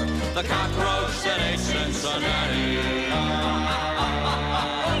far, the cockroach that ate Cincinnati.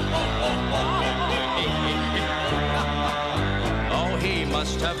 Oh, he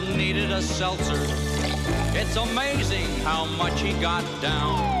must have needed a seltzer. It's amazing how much he got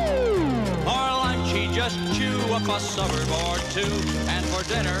down. For lunch, he just chew up a suburb or two, and for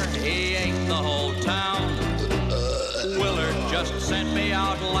dinner, he ate the whole town. Willard just sent me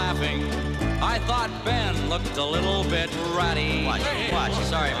out laughing. I thought Ben looked a little bit ratty. Watch,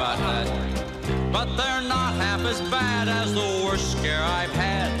 sorry about that. But they're not half as bad as the worst scare I've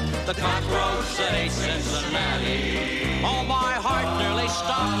had, the cockroach that ate Cincinnati. Oh, my heart nearly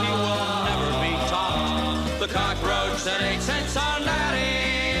stopped, he will never be topped, the cockroach that ate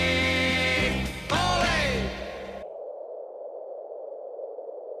Cincinnati.